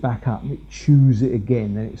brings it back up and it chews it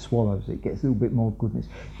again, then it swallows it, gets a little bit more goodness.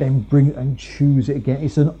 Then bring it and chews it again.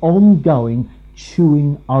 It's an ongoing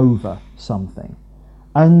chewing over something.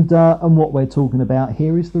 And what we're talking about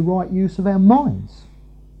here is the right use of our minds.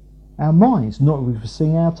 Our minds, not we've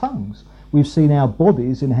seen our tongues. We've seen our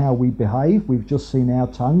bodies in how we behave. We've just seen our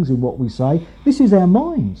tongues in what we say. This is our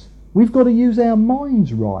minds. We've got to use our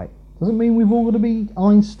minds right. Doesn't mean we've all got to be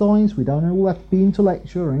Einsteins. We don't all have to be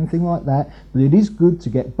intellectual or anything like that. But it is good to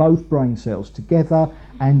get both brain cells together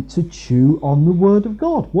and to chew on the Word of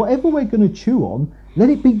God. Whatever we're going to chew on, let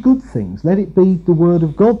it be good things. Let it be the Word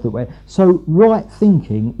of God that we're... So right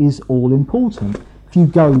thinking is all important. If you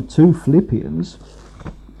go to Philippians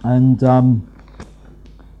and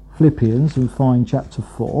find chapter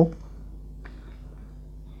 4.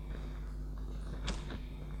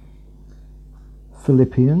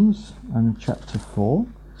 Philippians and chapter 4.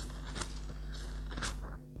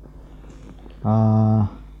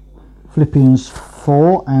 Philippians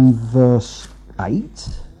 4 and verse 8.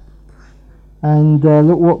 And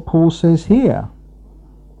look what Paul says here.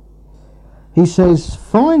 He says,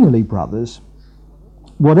 finally, brothers,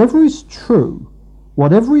 whatever is true,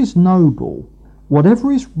 whatever is noble,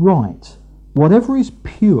 whatever is right, whatever is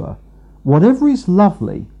pure, whatever is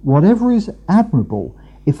lovely, whatever is admirable,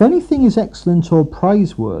 if anything is excellent or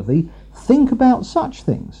praiseworthy, think about such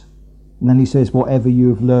things. And then he says, whatever you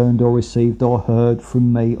have learned or received or heard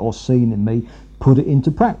from me or seen in me, put it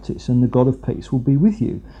into practice, and the God of peace will be with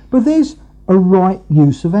you. But there's a right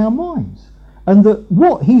use of our minds. And that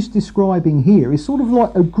what he's describing here is sort of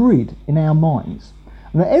like a grid in our minds.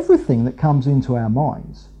 And that everything that comes into our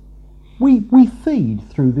minds, we feed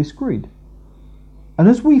through this grid. And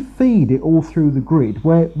as we feed it all through the grid,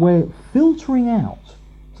 we're filtering out.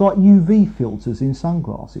 It's like UV filters in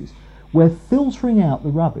sunglasses. We're filtering out the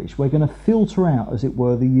rubbish. We're going to filter out, as it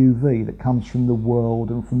were, the UV that comes from the world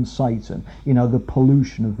and from Satan, the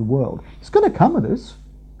pollution of the world. It's going to come at us,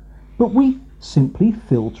 but we simply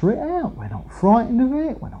filter it out. We're not frightened of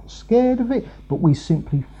it, we're not scared of it, but we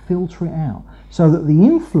simply filter it out. So that the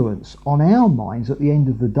influence on our minds at the end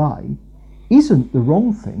of the day isn't the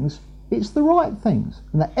wrong things, it's the right things.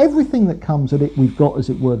 And that everything that comes at it, we've got, as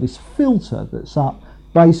it were, this filter that's up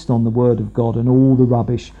based on the Word of God, and all the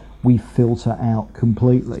rubbish we filter out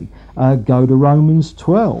completely. Go to Romans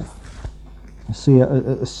 12. See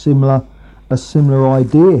a similar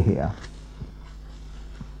idea here.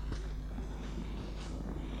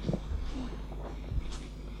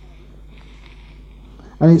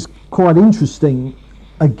 And it's quite interesting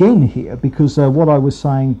again here, because what I was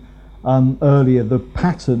saying earlier, the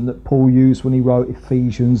pattern that Paul used when he wrote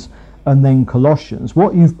Ephesians and then Colossians,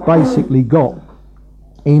 what you've basically got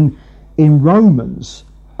in Romans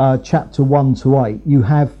chapter 1 to 8, you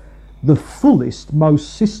have the fullest,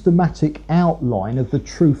 most systematic outline of the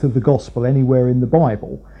truth of the gospel anywhere in the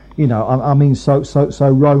Bible.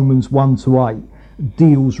 So Romans 1 to 8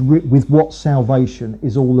 deals with what salvation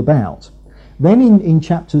is all about. Then in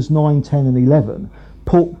chapters 9, 10 and 11,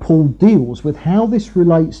 Paul deals with how this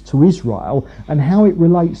relates to Israel and how it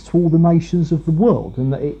relates to all the nations of the world,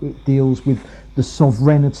 and that it deals with the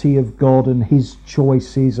sovereignty of God and his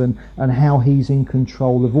choices, and how he's in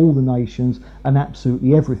control of all the nations and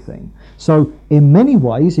absolutely everything. So in many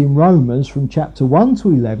ways in Romans from chapter 1 to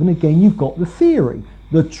 11, again you've got the theory,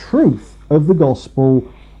 the truth of the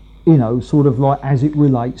gospel, sort of like as it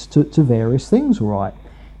relates to various things, all right.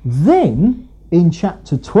 Then in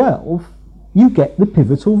chapter 12 you get the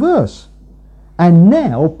pivotal verse, and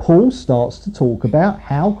now Paul starts to talk about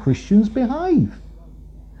how Christians behave.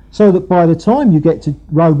 So that by the time you get to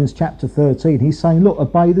Romans chapter 13, he's saying, look,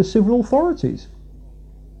 obey the civil authorities.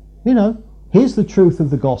 Here's the truth of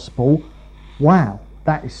the gospel. Wow,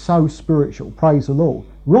 that is so spiritual. Praise the Lord.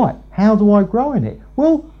 Right, how do I grow in it?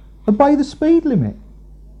 Well, obey the speed limit.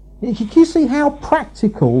 You see how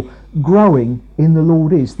practical growing in the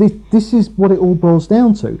Lord is. This is what it all boils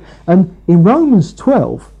down to. And in Romans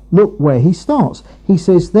 12, look where he starts. He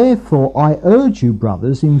says, therefore I urge you,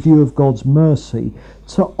 brothers, in view of God's mercy,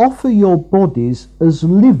 to offer your bodies as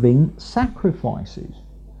living sacrifices.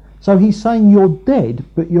 So he's saying you're dead,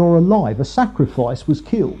 but you're alive. A sacrifice was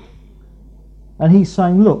killed. And he's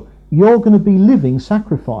saying, look, you're going to be living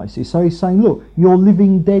sacrifices. So he's saying, look, you're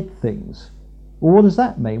living dead things. Well, what does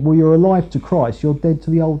that mean? Well, you're alive to Christ. You're dead to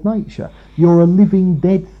the old nature. You're a living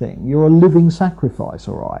dead thing. You're a living sacrifice,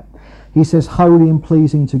 all right? He says, holy and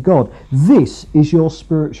pleasing to God. This is your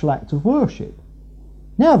spiritual act of worship.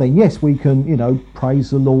 Now then, yes, we can, praise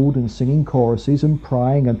the Lord and sing in choruses and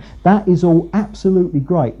praying, and that is all absolutely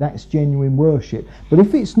great. That's genuine worship. But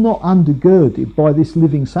if it's not undergirded by this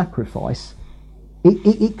living sacrifice,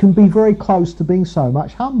 it can be very close to being so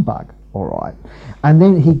much humbug, all right? And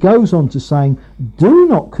then he goes on to saying, do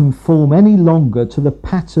not conform any longer to the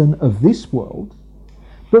pattern of this world,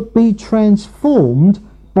 but be transformed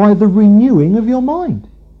by the renewing of your mind.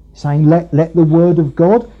 Saying, let the word of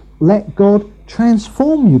God, let God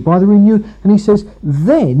transform you by the renewal. And he says,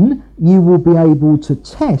 then you will be able to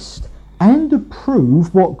test and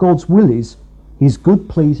approve what God's will is, his good,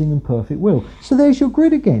 pleasing and perfect will. So there's your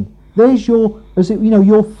grid again. There's your,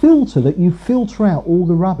 your filter that you filter out all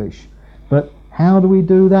the rubbish. But how do we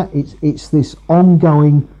do that? It's this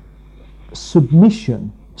ongoing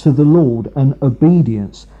submission to the Lord and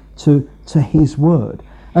obedience to his word.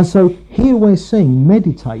 And so here we're seeing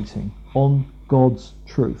meditating on God's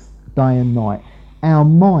truth day and night, our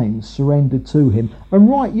minds surrendered to him, and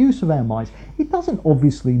right use of our minds. It doesn't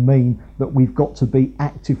obviously mean that we've got to be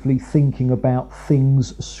actively thinking about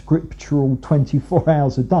things scriptural 24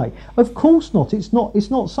 hours a day. Of course not. It's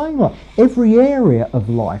not saying like every area of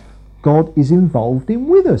life God is involved in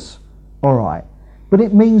with us. All right. But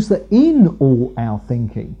it means that in all our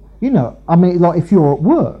thinking, like if you're at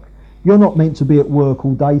work, you're not meant to be at work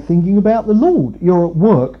all day thinking about the Lord. You're at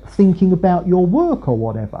work thinking about your work or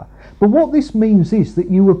whatever. But what this means is that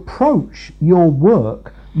you approach your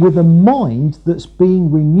work with a mind that's being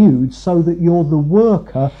renewed so that you're the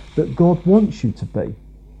worker that God wants you to be.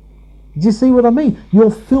 Do you see what I mean? You're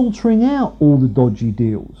filtering out all the dodgy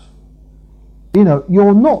deals.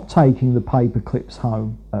 You're not taking the paper clips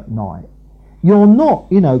home at night. You're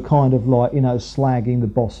not, slagging the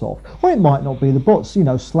boss off. Or it might not be the boss,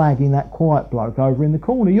 slagging that quiet bloke over in the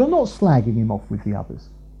corner. You're not slagging him off with the others.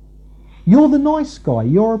 You're the nice guy.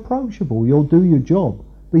 You're approachable. You'll do your job.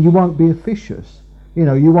 But you won't be officious.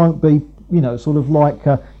 You won't be,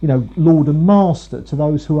 Lord and Master to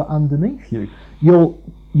those who are underneath you.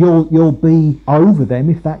 You'll be over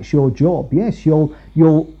them if that's your job. Yes, you'll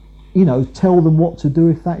tell them what to do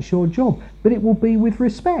if that's your job. But it will be with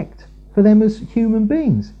respect for them as human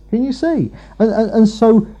beings. Can you see? And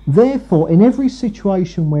so, therefore, in every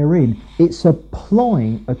situation we're in, it's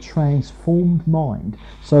applying a transformed mind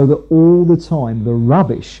so that all the time the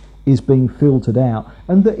rubbish is being filtered out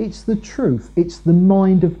and that it's the truth, it's the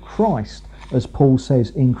mind of Christ, as Paul says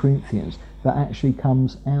in Corinthians, that actually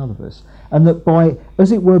comes out of us. And that by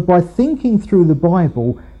thinking through the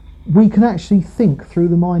Bible, we can actually think through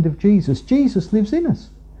the mind of Jesus. Jesus lives in us.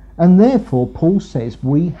 And therefore, Paul says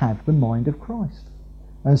we have the mind of Christ.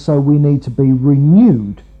 And so we need to be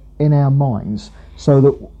renewed in our minds so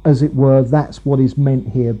that, as it were, that's what is meant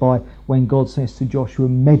here by when God says to Joshua,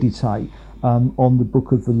 meditate on the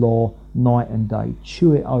book of the law night and day.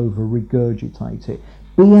 Chew it over, regurgitate it.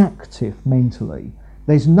 Be active mentally.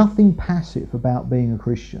 There's nothing passive about being a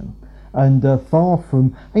Christian. And far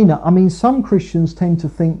from, some Christians tend to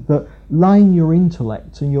think that laying your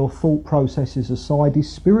intellect and your thought processes aside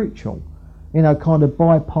is spiritual. Kind of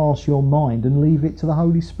bypass your mind and leave it to the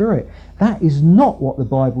Holy Spirit. That is not what the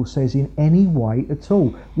Bible says in any way at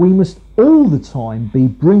all. We must all the time be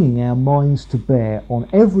bringing our minds to bear on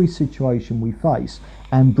every situation we face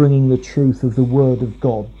and bringing the truth of the Word of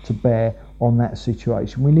God to bear on that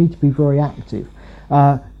situation. We need to be very active.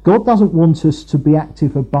 God doesn't want us to be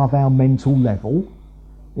active above our mental level.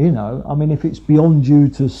 If it's beyond you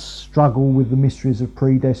to struggle with the mysteries of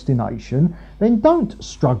predestination, then don't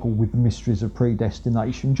struggle with the mysteries of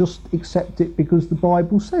predestination. Just accept it because the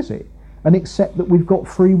Bible says it. And accept that we've got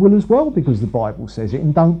free will as well because the Bible says it.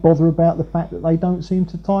 And don't bother about the fact that they don't seem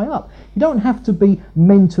to tie up. You don't have to be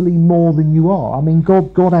mentally more than you are.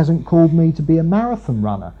 God hasn't called me to be a marathon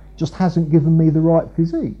runner. Just hasn't given me the right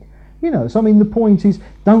physique. The point is,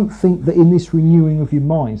 don't think that in this renewing of your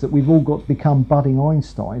minds that we've all got to become budding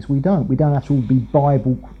Einsteins. We don't. We don't have to all be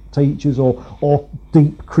Bible teachers or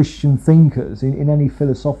deep Christian thinkers in any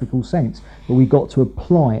philosophical sense, but we've got to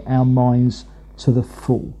apply our minds to the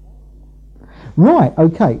full. Right,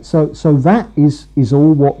 okay, so that is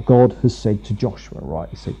all what God has said to Joshua, right?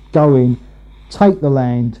 He said, go in, take the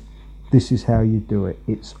land, this is how you do it.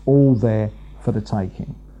 It's all there for the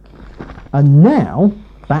taking. And now,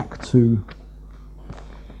 back to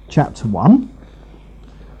chapter 1,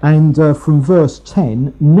 and from verse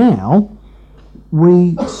 10, now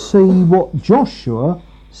we see what Joshua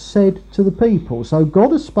said to the people. So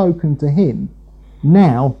God has spoken to him,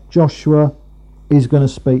 now Joshua is going to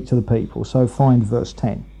speak to the people. So find verse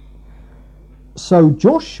 10. So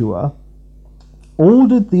Joshua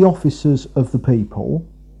ordered the officers of the people,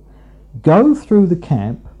 go through the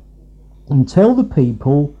camp and tell the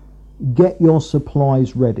people, get your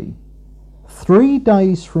supplies ready. 3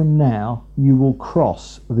 days from now you will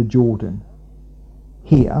cross the Jordan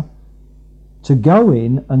here to go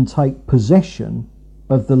in and take possession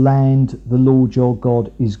of the land the Lord your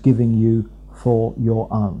God is giving you for your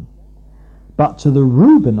own. But to the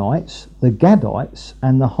Reubenites, the Gadites,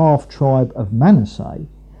 and the half-tribe of Manasseh,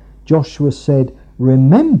 Joshua said,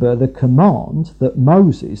 remember the command that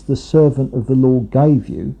Moses, the servant of the Lord, gave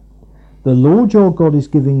you. The Lord your God is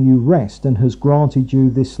giving you rest and has granted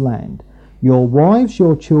you this land. Your wives,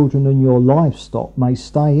 your children, and your livestock may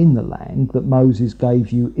stay in the land that Moses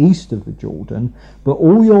gave you east of the Jordan, but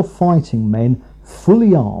all your fighting men,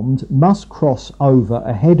 fully armed, must cross over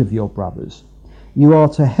ahead of your brothers. You are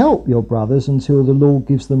to help your brothers until the Lord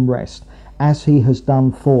gives them rest, as he has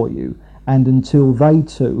done for you, and until they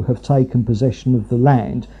too have taken possession of the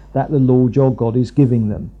land that the Lord your God is giving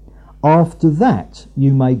them. After that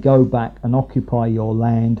you may go back and occupy your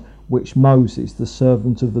land, which Moses, the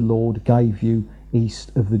servant of the Lord, gave you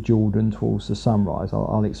east of the Jordan towards the sunrise.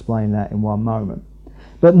 I'll explain that in one moment.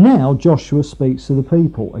 But now Joshua speaks to the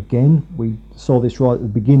people. Again, we saw this right at the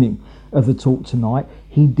beginning of the talk tonight.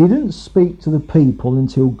 He didn't speak to the people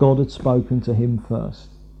until God had spoken to him first.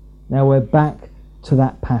 Now we're back to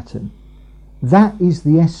that pattern. That is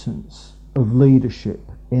the essence of leadership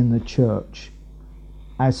in the church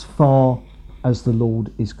as far as the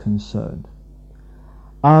Lord is concerned.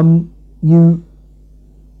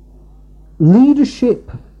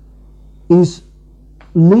 Leadership is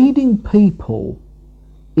leading people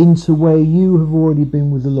into where you have already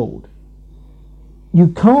been with the Lord. You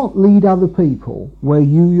can't lead other people where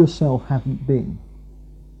you yourself haven't been.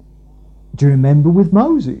 Do you remember with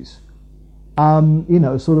Moses?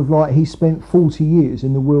 Sort of like he spent 40 years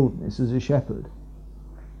in the wilderness as a shepherd.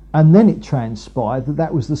 And then it transpired that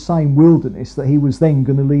that was the same wilderness that he was then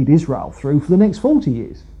going to lead Israel through for the next 40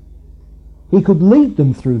 years. He could lead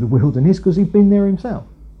them through the wilderness because he'd been there himself.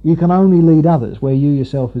 You can only lead others where you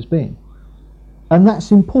yourself has been. And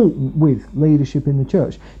that's important with leadership in the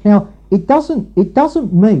church. Now, it doesn't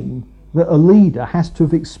mean that a leader has to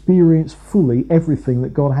have experienced fully everything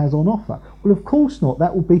that God has on offer. Well, of course not.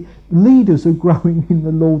 That would be, leaders are growing in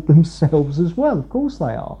the Lord themselves as well. Of course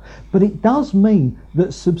they are. But it does mean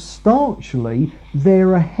that substantially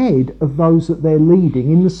they're ahead of those that they're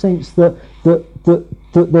leading, in the sense that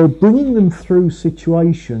they're bringing them through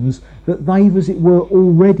situations that they've, as it were,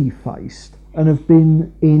 already faced and have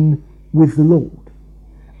been in with the Lord.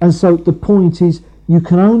 And so the point is, you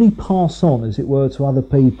can only pass on, as it were, to other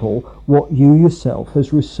people what you yourself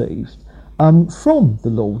has received from the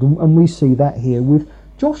Lord. And we see that here with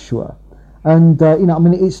Joshua. And,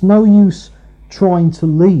 it's no use trying to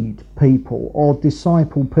lead people or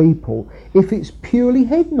disciple people if it's purely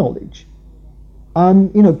head knowledge.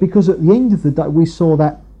 Because at the end of the day, we saw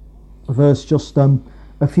that verse just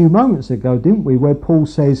a few moments ago, didn't we, where Paul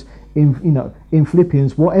says in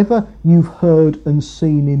Philippians, whatever you've heard and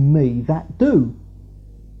seen in me, that do.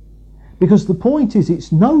 Because the point is,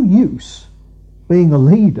 it's no use being a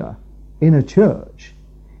leader in a church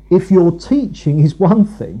if your teaching is one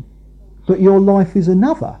thing, but your life is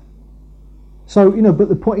another. So, but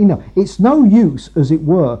the point, it's no use, as it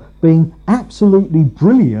were, being absolutely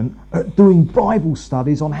brilliant at doing Bible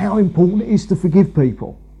studies on how important it is to forgive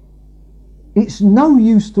people. It's no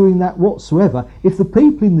use doing that whatsoever if the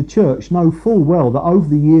people in the church know full well that over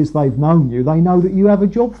the years they've known you, they know that you have a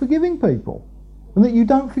job forgiving people and that you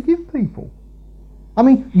don't forgive people. I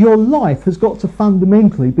mean, your life has got to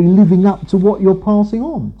fundamentally be living up to what you're passing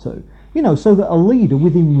on to. So that a leader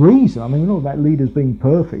within reason, we're not about leaders being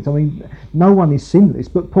perfect. No one is sinless,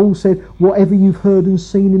 but Paul said, whatever you've heard and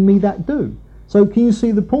seen in me, that do. So can you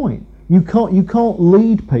see the point? You can't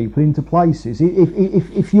lead people into places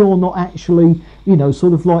if you're not actually,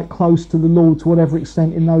 sort of like close to the Lord to whatever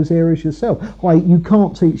extent in those areas yourself. You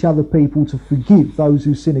can't teach other people to forgive those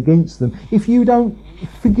who sin against them if you don't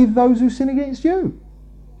forgive those who sin against you.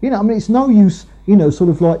 It's no use, sort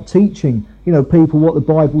of like teaching, people what the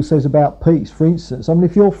Bible says about peace, for instance.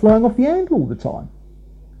 If you're flying off the handle all the time,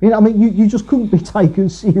 you just couldn't be taken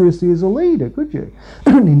seriously as a leader, could you?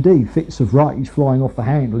 And indeed, fits of rage, flying off the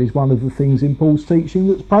handle, is one of the things in Paul's teaching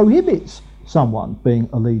that prohibits someone being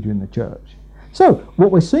a leader in the church. So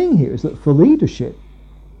what we're seeing here is that for leadership,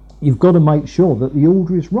 you've got to make sure that the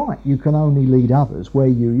order is right. You can only lead others where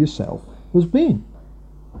you yourself has been.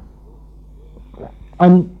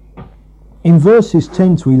 And in verses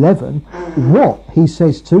 10 to 11, what he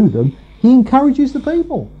says to them, he encourages the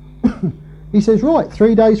people. He says, right,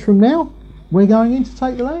 3 days from now, we're going in to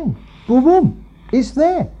take the land. Boom, boom. It's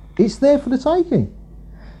there. It's there for the taking.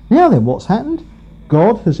 Now then, what's happened?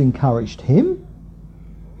 God has encouraged him.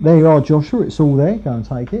 There you are, Joshua, it's all there, go and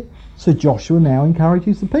take it. So Joshua now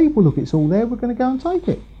encourages the people, look, it's all there, we're going to go and take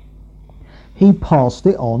it. He passed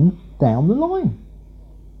it on down the line.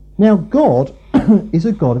 Now, God is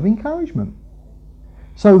a God of encouragement.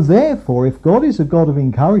 So therefore, if God is a God of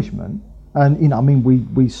encouragement, and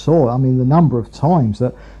we saw the number of times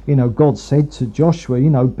that God said to Joshua,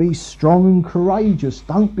 be strong and courageous,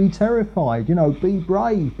 don't be terrified, be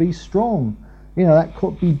brave, be strong, that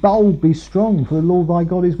could be bold, be strong, for the Lord thy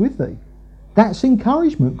God is with thee. That's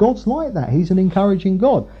encouragement. God's like that. He's an encouraging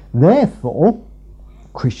God. Therefore,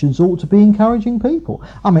 Christians ought to be encouraging people.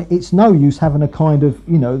 It's no use having a kind of,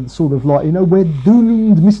 sort of like, we're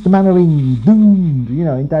doomed, Mr. Mannering, doomed,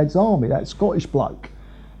 in Dad's Army, that Scottish bloke.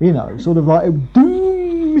 Sort of like,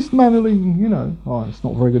 doomed, Mr. Mannering, Oh, it's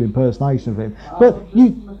not a very good impersonation of him. But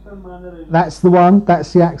that's the one,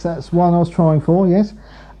 that's the accent, that's the one I was trying for, yes.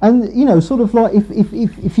 And, sort of like,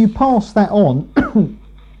 if you pass that on,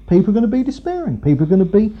 people are going to be despairing, people are going to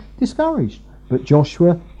be discouraged. But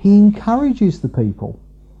Joshua, he encourages the people.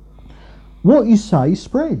 What you say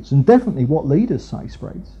spreads, and definitely what leaders say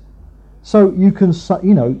spreads. So you can say,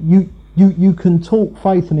 you can talk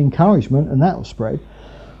faith and encouragement, and that will spread.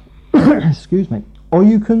 Excuse me. Or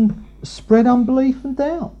you can spread unbelief and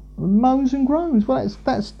doubt, moans and groans. Well,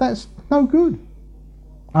 that's no good.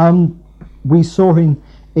 We saw in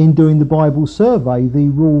doing the Bible survey the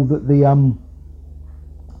rule that the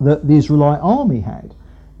Israelite army had.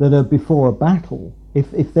 That before a battle,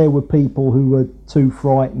 if there were people who were too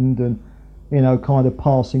frightened and kind of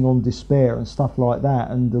passing on despair and stuff like that,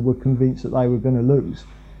 and were convinced that they were going to lose,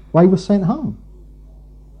 they were sent home.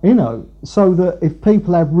 So that if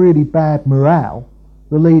people have really bad morale,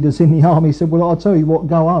 the leaders in the army said, well, I'll tell you what,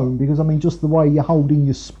 go home, because just the way you're holding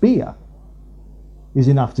your spear is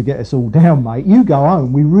enough to get us all down, mate. You go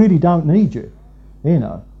home, we really don't need you.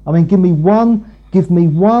 Give me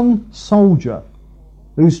one soldier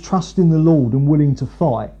who's trusting the Lord and willing to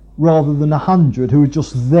fight, rather than 100 who are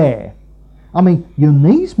just there. Your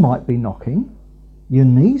knees might be knocking. You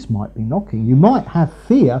might have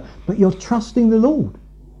fear, but you're trusting the Lord.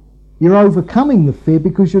 You're overcoming the fear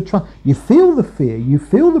because you feel the fear, you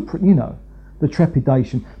feel the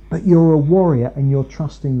trepidation, but you're a warrior and you're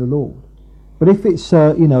trusting the Lord. But if it's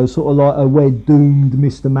sort of like a we're doomed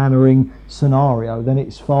Mr. Mannering scenario, then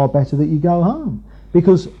it's far better that you go home,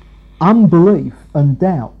 because unbelief and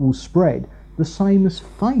doubt will spread the same as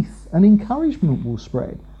faith and encouragement will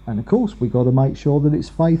spread. And of course we've got to make sure that it's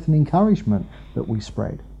faith and encouragement that we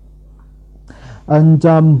spread. And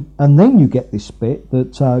then you get this bit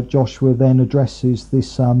that Joshua then addresses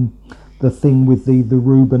this the thing with the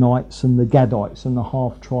Reubenites and the Gadites and the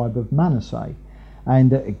half tribe of Manasseh.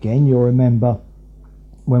 And again, you'll remember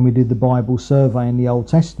when we did the Bible survey in the Old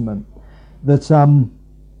Testament that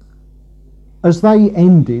as they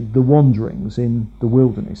ended the wanderings in the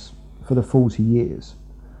wilderness for the 40 years,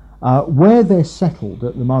 where they're settled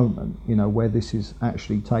at the moment, where this is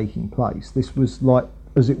actually taking place, this was like,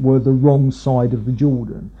 as it were, the wrong side of the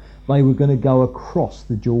Jordan. They were going to go across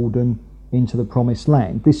the Jordan into the promised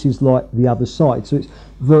land. This is like the other side. So it's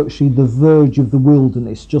virtually the verge of the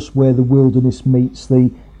wilderness, just where the wilderness meets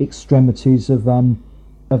the extremities of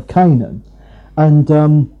Canaan. And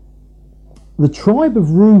the tribe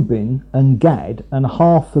of Reuben and Gad and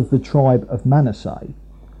half of the tribe of Manasseh,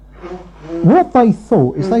 what they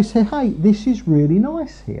thought is they said, hey, this is really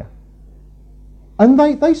nice here. And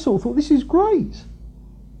they sort of thought, this is great.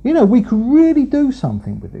 We could really do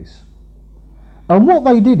something with this. And what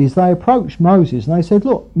they did is they approached Moses and they said,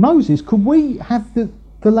 look, Moses, could we have the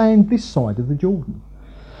land this side of the Jordan?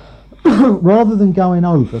 Rather than going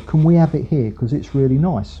over, can we have it here, because it's really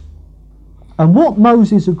nice? And what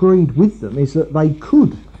Moses agreed with them is that they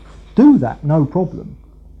could do that, no problem.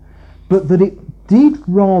 But that it did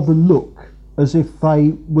rather look as if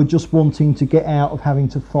they were just wanting to get out of having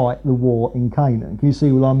to fight the war in Canaan. Can you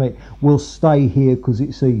see what I mean? We'll stay here because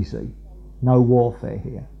it's easy. No warfare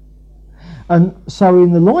here. And so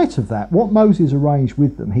in the light of that, what Moses arranged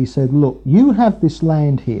with them, he said, look, you have this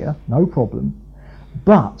land here, no problem,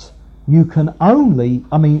 but you can only,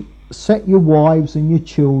 set your wives and your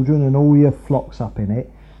children and all your flocks up in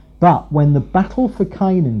it, but when the battle for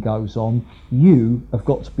Canaan goes on, you have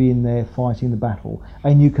got to be in there fighting the battle.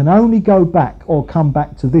 And you can only go back or come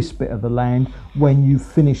back to this bit of the land when you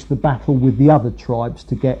finish the battle with the other tribes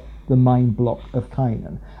to get the main block of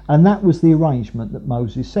Canaan. And that was the arrangement that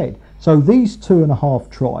Moses said. So these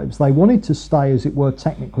 2.5 tribes, they wanted to stay, as it were,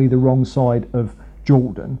 technically the wrong side of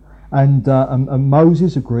Jordan. And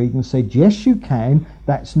Moses agreed and said, yes, you can,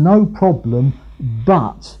 that's no problem,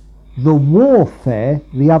 but the warfare,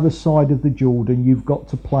 the other side of the Jordan, you've got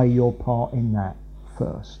to play your part in that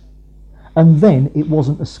first. And then it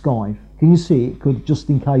wasn't a skive. Can you see? It could, just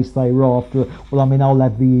in case they were after, I'll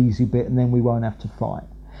have the easy bit and then we won't have to fight.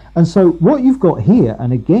 And so what you've got here,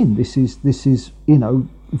 and again, this is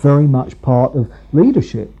very much part of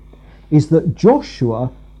leadership, is that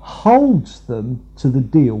Joshua holds them to the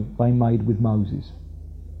deal they made with Moses.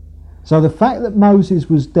 So the fact that Moses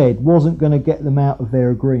was dead wasn't going to get them out of their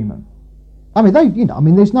agreement.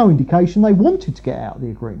 There's no indication they wanted to get out of the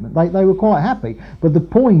agreement. They were quite happy. But the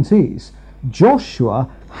point is, Joshua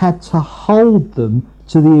had to hold them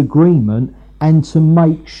to the agreement and to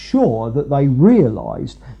make sure that they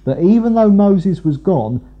realised that even though Moses was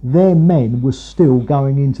gone, their men were still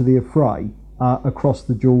going into the affray across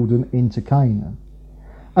the Jordan into Canaan.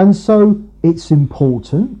 And so it's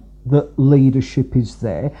important that leadership is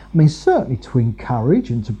there. Certainly to encourage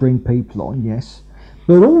and to bring people on, yes.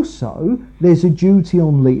 But also there's a duty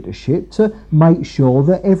on leadership to make sure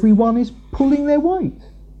that everyone is pulling their weight.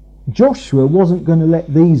 Joshua wasn't going to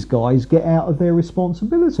let these guys get out of their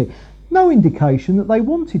responsibility. No indication that they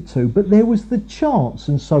wanted to, but there was the chance,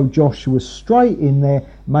 and so Joshua was straight in there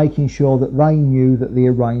making sure that they knew that the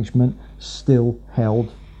arrangement still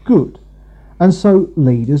held good. And so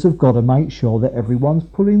leaders have got to make sure that everyone's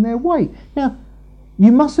pulling their weight. Now,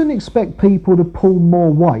 you mustn't expect people to pull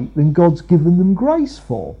more weight than God's given them grace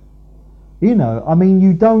for. You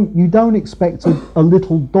don't expect a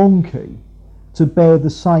little donkey to bear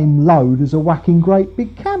the same load as a whacking great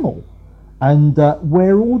big camel. And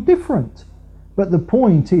we're all different. But the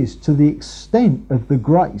point is, to the extent of the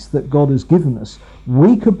grace that God has given us,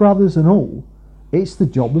 weaker brothers and all, it's the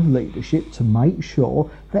job of leadership to make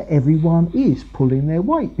sure that everyone is pulling their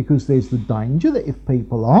weight, because there's the danger that if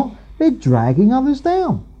people aren't, they're dragging others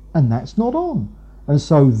down, and that's not on. And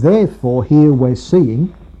so therefore here we're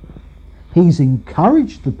seeing he's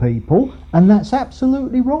encouraged the people, and that's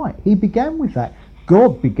absolutely right. He began with that.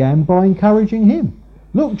 God began by encouraging him.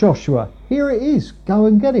 Look, Joshua, here it is. Go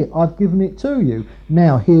and get it. I've given it to you.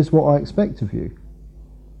 Now here's what I expect of you.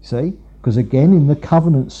 See? Because again, in the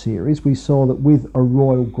covenant series, we saw that with a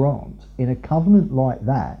royal grant, in a covenant like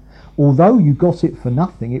that, although you got it for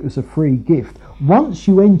nothing, it was a free gift. Once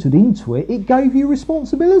you entered into it, it gave you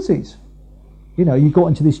responsibilities. You got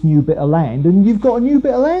into this new bit of land, and you've got a new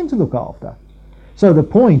bit of land to look after. So the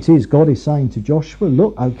point is, God is saying to Joshua,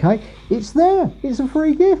 look, okay, it's there. It's a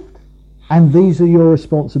free gift. And these are your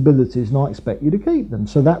responsibilities, and I expect you to keep them.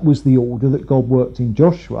 So that was the order that God worked in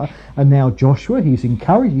Joshua. And now Joshua, he's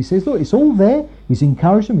encouraged. He says, look, it's all there. He's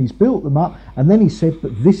encouraged them. He's built them up. And then he said,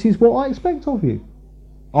 but this is what I expect of you.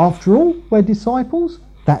 After all, we're disciples.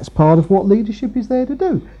 That's part of what leadership is there to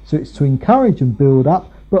do. So it's to encourage and build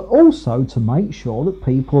up, but also to make sure that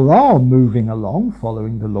people are moving along,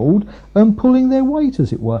 following the Lord, and pulling their weight,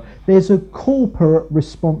 as it were. There's a corporate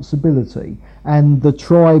responsibility. And the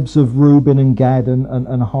tribes of Reuben and Gad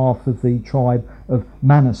and half of the tribe of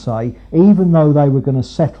Manasseh, even though they were going to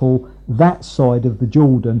settle that side of the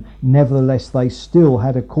Jordan, nevertheless they still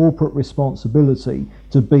had a corporate responsibility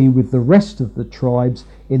to be with the rest of the tribes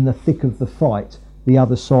in the thick of the fight, the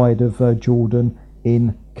other side of Jordan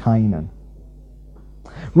in Canaan.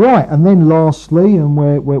 Right, and then lastly, and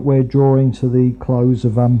we're drawing to the close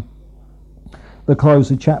of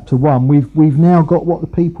chapter 1, we've now got what the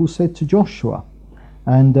people said to Joshua,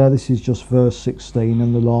 and this is just verse 16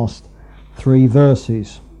 and the last 3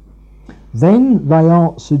 verses. Then they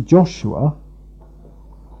answered Joshua,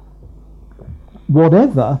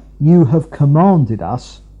 whatever you have commanded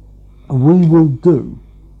us, we will do,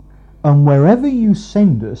 and wherever you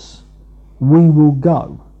send us, we will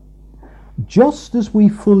go. Just as we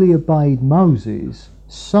fully obeyed Moses,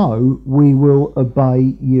 so we will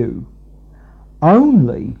obey you.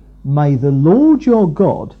 Only may the Lord your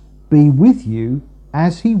God be with you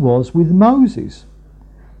as he was with Moses.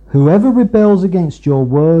 Whoever rebels against your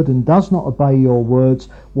word and does not obey your words,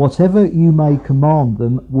 whatever you may command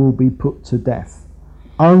them will be put to death.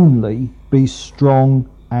 Only be strong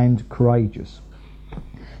and courageous.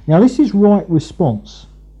 Now this is right response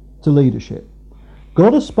to leadership.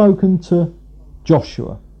 God has spoken to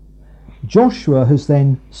Joshua. Joshua has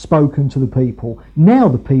then spoken to the people. Now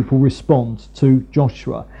the people respond to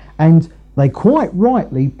Joshua, and they quite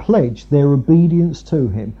rightly pledge their obedience to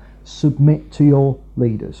him. Submit to your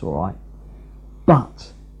leaders, all right?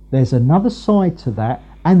 But there's another side to that,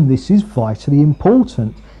 and this is vitally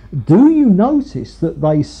important. Do you notice that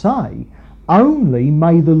they say, only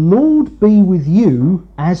may the Lord be with you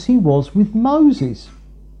as he was with Moses?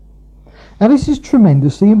 Now this is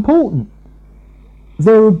tremendously important.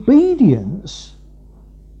 Their obedience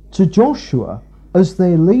to Joshua as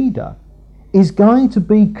their leader is going to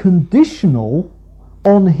be conditional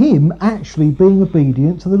on him actually being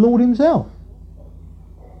obedient to the Lord himself.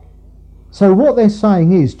 So what they're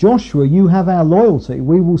saying is, Joshua, you have our loyalty,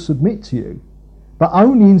 we will submit to you, but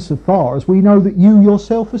only insofar as we know that you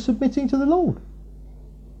yourself are submitting to the Lord.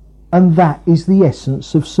 And that is the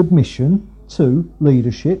essence of submission to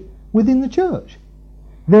leadership within the church.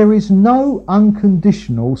 There is no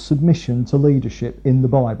unconditional submission to leadership in the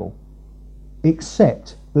Bible,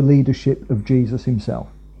 except the leadership of Jesus himself.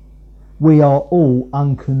 We are all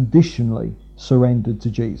unconditionally surrendered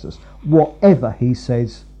to Jesus. Whatever he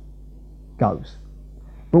says goes.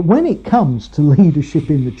 But when it comes to leadership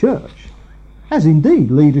in the church, as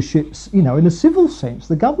indeed leaderships, in a civil sense,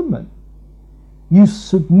 the government, you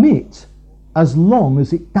submit as long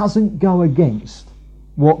as it doesn't go against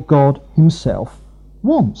what God himself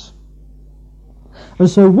wants. And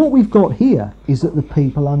so what we've got here is that the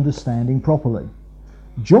people understanding properly.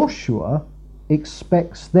 Joshua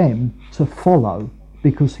expects them to follow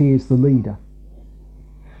because he is the leader.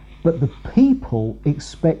 But the people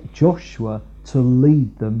expect Joshua to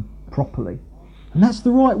lead them properly. And that's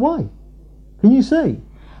the right way. Can you see?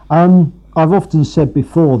 I've often said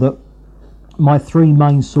before that my three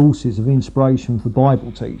main sources of inspiration for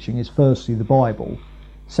Bible teaching is firstly the Bible,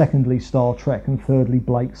 secondly Star Trek, and thirdly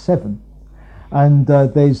Blake 7. And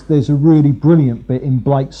there's a really brilliant bit in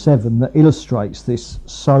Blake 7 that illustrates this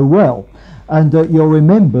so well. And you'll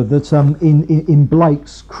remember that in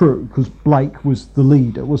Blake's crew, because Blake was the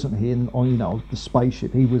leader, wasn't he? On the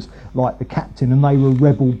spaceship, he was like the captain, and they were a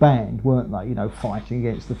rebel band, weren't they? Fighting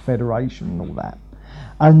against the Federation and all that.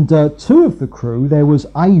 And two of the crew, there was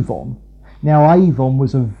Avon. Now Avon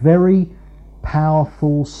was a very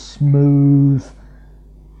powerful, smooth,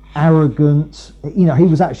 arrogant, he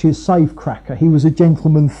was actually a safecracker. He was a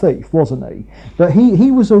gentleman thief, wasn't he? But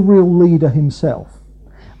he was a real leader himself.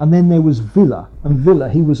 And then there was Villa, and Villa,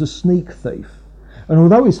 he was a sneak thief. And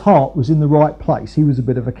although his heart was in the right place, he was a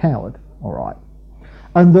bit of a coward, all right.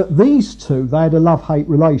 And that these two, they had a love-hate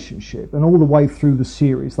relationship, and all the way through the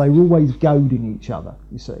series, they were always goading each other,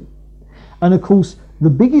 you see. And of course, the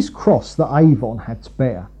biggest cross that Avon had to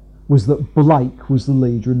bear was that Blake was the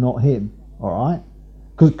leader and not him, all right.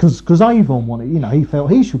 Because Avon wanted, he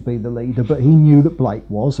felt he should be the leader, but he knew that Blake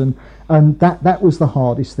was, and that was the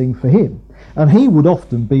hardest thing for him. And he would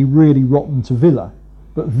often be really rotten to Villa,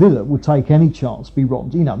 but Villa would take any chance to be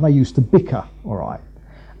rotten. And they used to bicker, all right.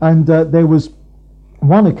 And there was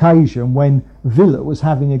one occasion when Villa was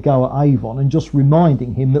having a go at Avon and just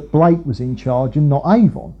reminding him that Blake was in charge and not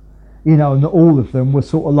Avon, and that all of them were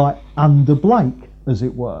sort of like under Blake, as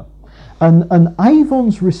it were. And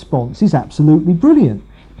Avon's response is absolutely brilliant,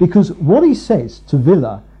 because what he says to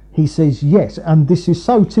Villa, he says yes, and this is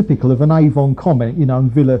so typical of an Avon comment,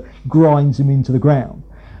 and Villa grinds him into the ground.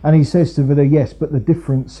 And he says to Villa, yes, but the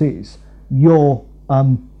difference is you're,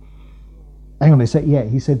 he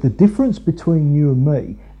said, the difference between you and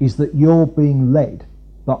me is that you're being led,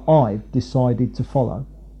 but I've decided to follow.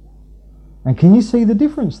 And can you see the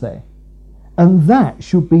difference there? And that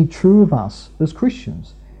should be true of us as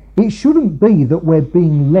Christians. It shouldn't be that we're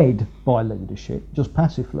being led by leadership, just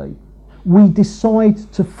passively. We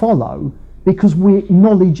decide to follow because we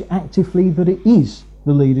acknowledge actively that it is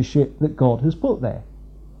the leadership that God has put there.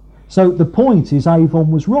 So the point is,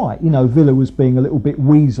 Avon was right. Villa was being a little bit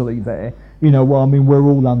weaselly there. We're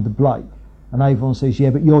all under Blake. And Avon says, yeah,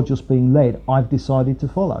 but you're just being led. I've decided to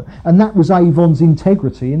follow. And that was Avon's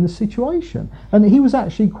integrity in the situation. And he was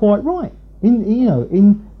actually quite right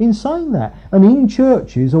in saying that. And in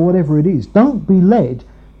churches or whatever it is, don't be led,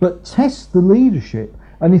 but test the leadership.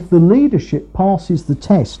 And if the leadership passes the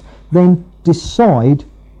test, then decide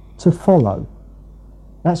to follow.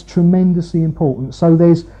 That's tremendously important. So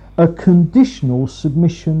there's a conditional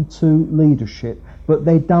submission to leadership, but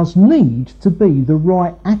there does need to be the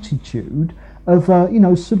right attitude of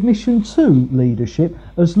submission to leadership,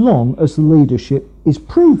 as long as the leadership is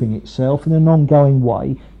proving itself in an ongoing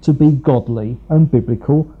way to be godly and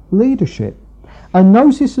biblical leadership. And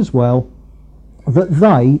notice as well that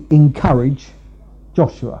they encourage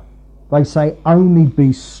Joshua. They say, only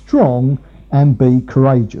be strong and be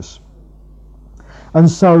courageous. And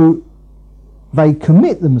so they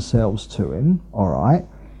commit themselves to him, all right,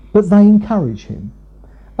 but they encourage him.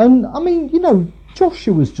 And I mean, you know,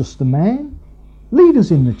 Joshua's just a man.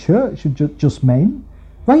 Leaders in the church are just men.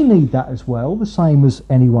 They need that as well, the same as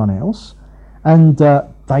anyone else. And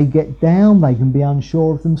they get down, they can be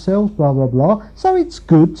unsure of themselves, blah, blah, blah. So it's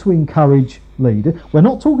good to encourage leaders. We're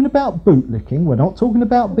not talking about bootlicking. We're not talking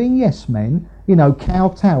about being yes men, you know,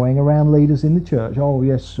 kowtowing around leaders in the church. Oh,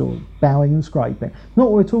 yes, or bowing and scraping.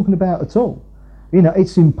 Not what we're talking about at all. You know,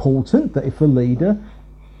 it's important that if a leader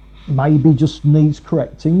maybe just needs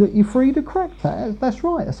correcting, that you're free to correct that. That's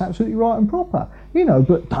right. That's absolutely right and proper. You know,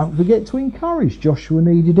 but don't forget to encourage. Joshua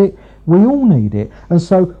needed it. We all need it. And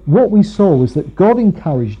so what we saw was that God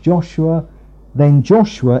encouraged Joshua, then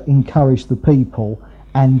Joshua encouraged the people,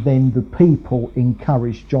 and then the people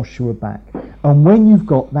encouraged Joshua back. And when you've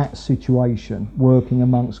got that situation working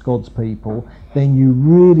amongst God's people, then you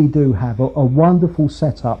really do have a wonderful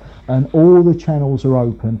setup, and all the channels are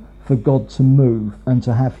open for God to move and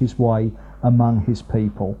to have his way among his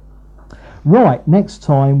people. Right, next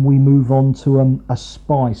time we move on to a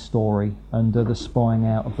spy story and the spying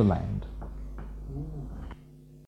out of the land.